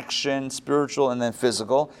 action, spiritual, and then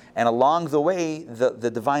physical. And along the way,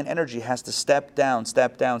 the divine energy has to step down,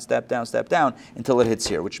 step down, step down, step down until it hits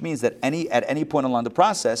here, which means that at any point along the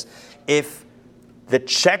process, if the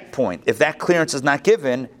checkpoint, if that clearance is not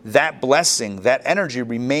given, that blessing, that energy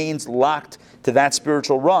remains locked to that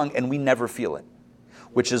spiritual rung, and we never feel it.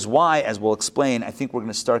 Which is why, as we'll explain, I think we're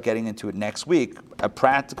going to start getting into it next week, a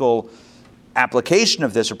practical application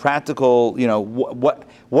of this, or practical,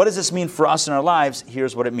 what does this mean for us in our lives?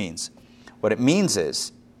 Here's what it means. What it means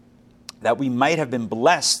is that we might have been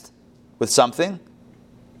blessed with something,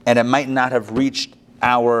 and it might not have reached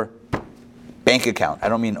our bank account. I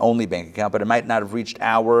don't mean only bank account, but it might not have reached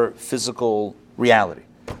our physical reality.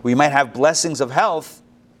 We might have blessings of health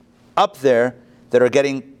up there that are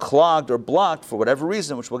getting clogged or blocked for whatever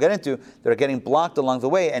reason, which we'll get into, that are getting blocked along the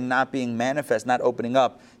way and not being manifest, not opening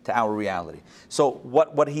up to our reality. So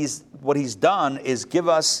what he's done is give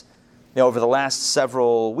us, over the last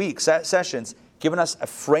several weeks, sessions, given us a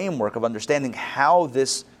framework of understanding how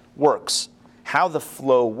this works, how the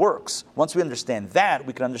flow works. Once we understand that,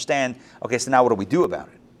 we can understand, okay, so now what do we do about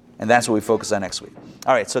it? And that's what we focus on next week.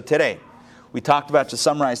 All right, so today, to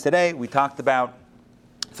summarize today, we talked about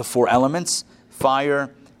the 4 elements: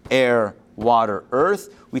 fire, air, water,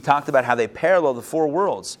 earth. We talked about how they parallel the 4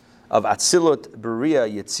 worlds of Atzilut, Beriah,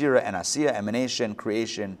 Yetzirah, and Asiya: emanation,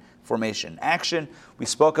 creation, formation, action. We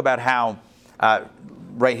spoke about how,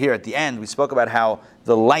 right here at the end, we spoke about how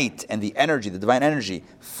the light and the energy, the divine energy,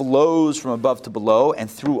 flows from above to below and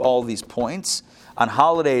through all these points. On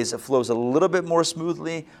holidays, it flows a little bit more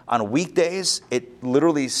smoothly. On weekdays, it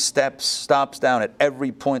literally stops down at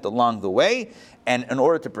every point along the way. And in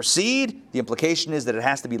order to proceed, the implication is that it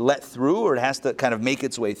has to be let through, or it has to kind of make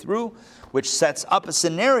its way through, which sets up a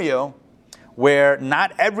scenario where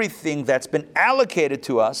not everything that's been allocated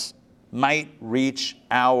to us might reach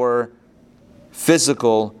our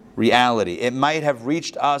physical reality. It might have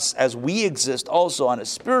reached us as we exist also on a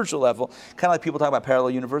spiritual level, kind of like people talk about parallel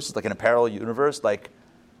universes, like in a parallel universe, like,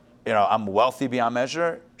 I'm wealthy beyond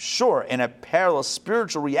measure. Sure, in a parallel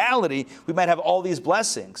spiritual reality, we might have all these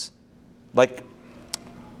blessings, like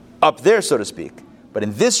up there, so to speak. But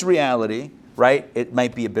in this reality, right, it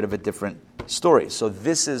might be a bit of a different story. So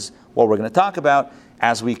this is what we're going to talk about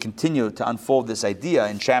as we continue to unfold this idea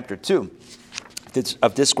in chapter 2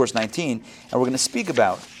 of Discourse 19. And we're going to speak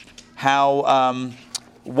about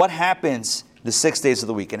what happens the 6 days of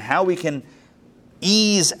the week and how we can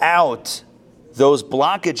ease out those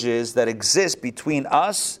blockages that exist between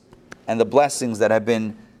us and the blessings that have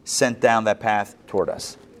been sent down that path toward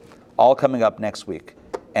us. All coming up next week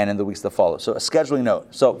and in the weeks that follow. So a scheduling note.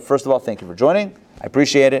 So first of all, thank you for joining. I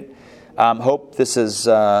appreciate it. Hope this has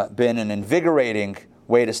been an invigorating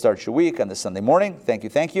way to start your week on this Sunday morning. Thank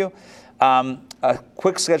you. A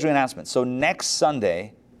quick scheduling announcement. So next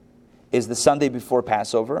Sunday is the Sunday before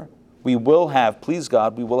Passover. We will have, please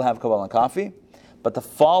God, Kabbalah and coffee. But the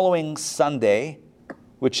following Sunday,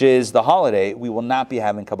 which is the holiday, we will not be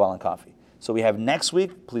having Kabbalah and coffee. So we have next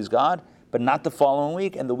week, please God, but not the following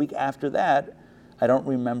week. And the week after that, I don't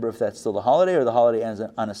remember if that's still the holiday or the holiday ends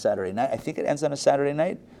on a Saturday night. I think it ends on a Saturday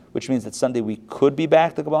night, which means that Sunday we could be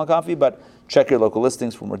back to Kabbalah and coffee, but check your local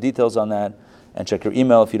listings for more details on that. And check your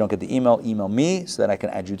email. If you don't get the email me so that I can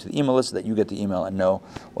add you to the email list so that you get the email and know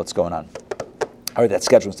what's going on. All right, that's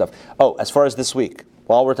scheduling stuff. Oh, as far as this week,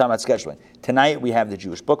 while we're talking about scheduling, tonight we have the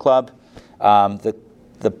Jewish Book Club.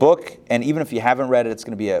 The book, and even if you haven't read it, it's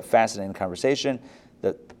going to be a fascinating conversation.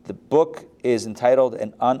 The book is entitled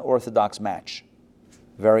An Unorthodox Match.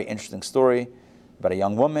 Very interesting story about a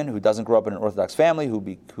young woman who doesn't grow up in an Orthodox family,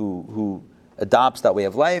 who adopts that way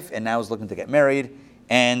of life, and now is looking to get married,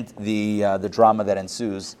 and the drama that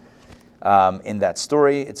ensues in that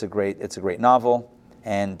story. It's a great novel,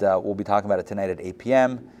 and we'll be talking about it tonight at 8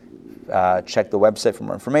 p.m. Check the website for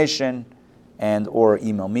more information, and or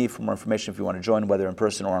email me for more information if you want to join, whether in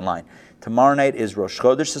person or online. Tomorrow night is Rosh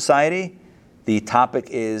Chodesh Society. The topic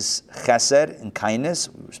is chesed and kindness.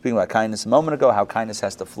 We were speaking about kindness a moment ago, how kindness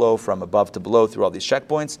has to flow from above to below through all these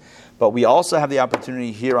checkpoints. But we also have the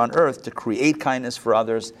opportunity here on earth to create kindness for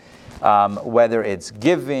others, whether it's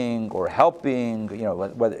giving or helping.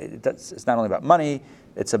 Whether it's not only about money,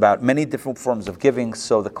 it's about many different forms of giving.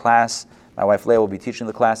 So the class, my wife Leah will be teaching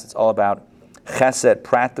the class. It's all about chesed,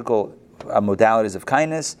 practical modalities of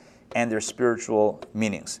kindness, and their spiritual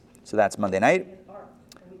meanings. So that's Monday night.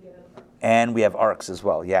 And we have ARCs as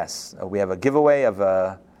well, yes. We have a giveaway of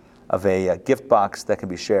a gift box that can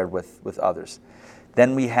be shared with others.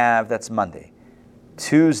 Then we have, that's Monday.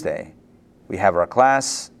 Tuesday, we have our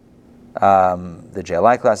class, the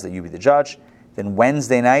JLI class, that you be the judge. Then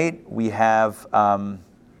Wednesday night, we have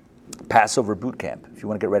Passover boot camp. If you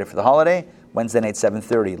want to get ready for the holiday, Wednesday night,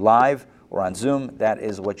 7:30, live or on Zoom, that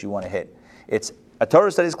is what you want to hit. It's a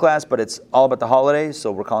Torah studies class, but it's all about the holidays,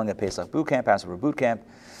 so we're calling it Pesach Boot Camp, Passover Boot Camp.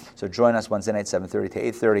 So join us Wednesday night, 7:30 to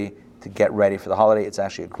 8:30 to get ready for the holiday. It's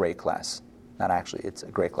actually a great class. Not actually, it's a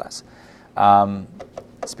great class.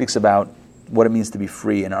 It speaks about what it means to be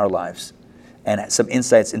free in our lives and some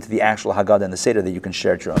insights into the actual Haggadah and the Seder that you can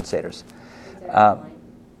share at your own Seders.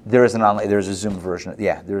 There's a Zoom version.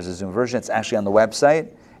 Yeah, there is a Zoom version. It's actually on the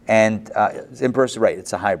website. And it's in person, right,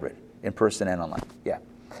 it's a hybrid, in person and online. Yeah.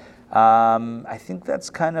 I think that's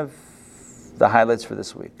kind of the highlights for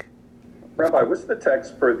this week. Rabbi, what's the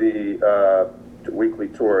text for the weekly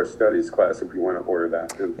Torah studies class if you want to order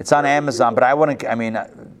that? It's on Amazon, but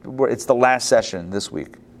it's the last session this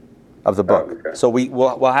week of the book. Oh, okay. So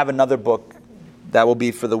we'll have another book that will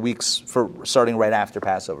be for the weeks for starting right after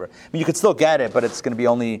Passover. I mean, you could still get it, but it's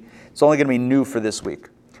only going to be new for this week.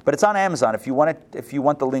 But it's on Amazon. If you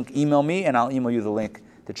want the link, email me and I'll email you the link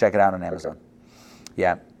to check it out on Amazon. Okay.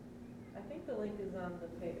 Yeah. I think the link is on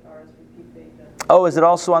the RSVP page. Oh, is it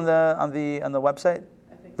also on the website?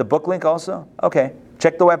 I think The book link also? Okay.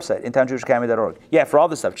 Check the website, intownjewishacademy.org. Yeah, for all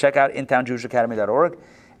this stuff, check out intownjewishacademy.org,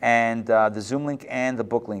 and the Zoom link and the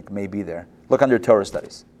book link may be there. Look under Torah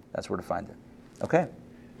Studies. That's where to find it. Okay.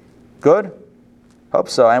 Good? Hope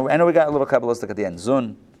so. I know we got a little Kabbalistic at the end.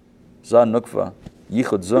 Zun, Nukva,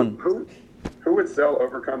 Yichud Zun. Who would sell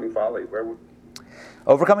Overcoming Folly?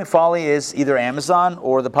 Overcoming Folly is either Amazon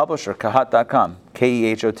or the publisher, Kahat.com,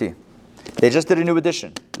 Kehet. They just did a new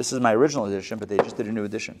edition. This is my original edition, but they just did a new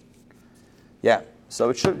edition. Yeah, so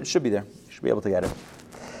it should be there. You should be able to get it.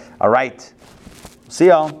 All right. See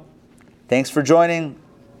y'all. Thanks for joining.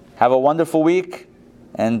 Have a wonderful week.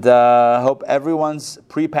 And hope everyone's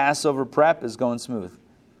pre-Passover prep is going smooth.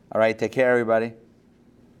 All right, take care, everybody.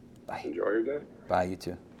 Bye. Enjoy your day. Bye, you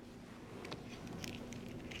too.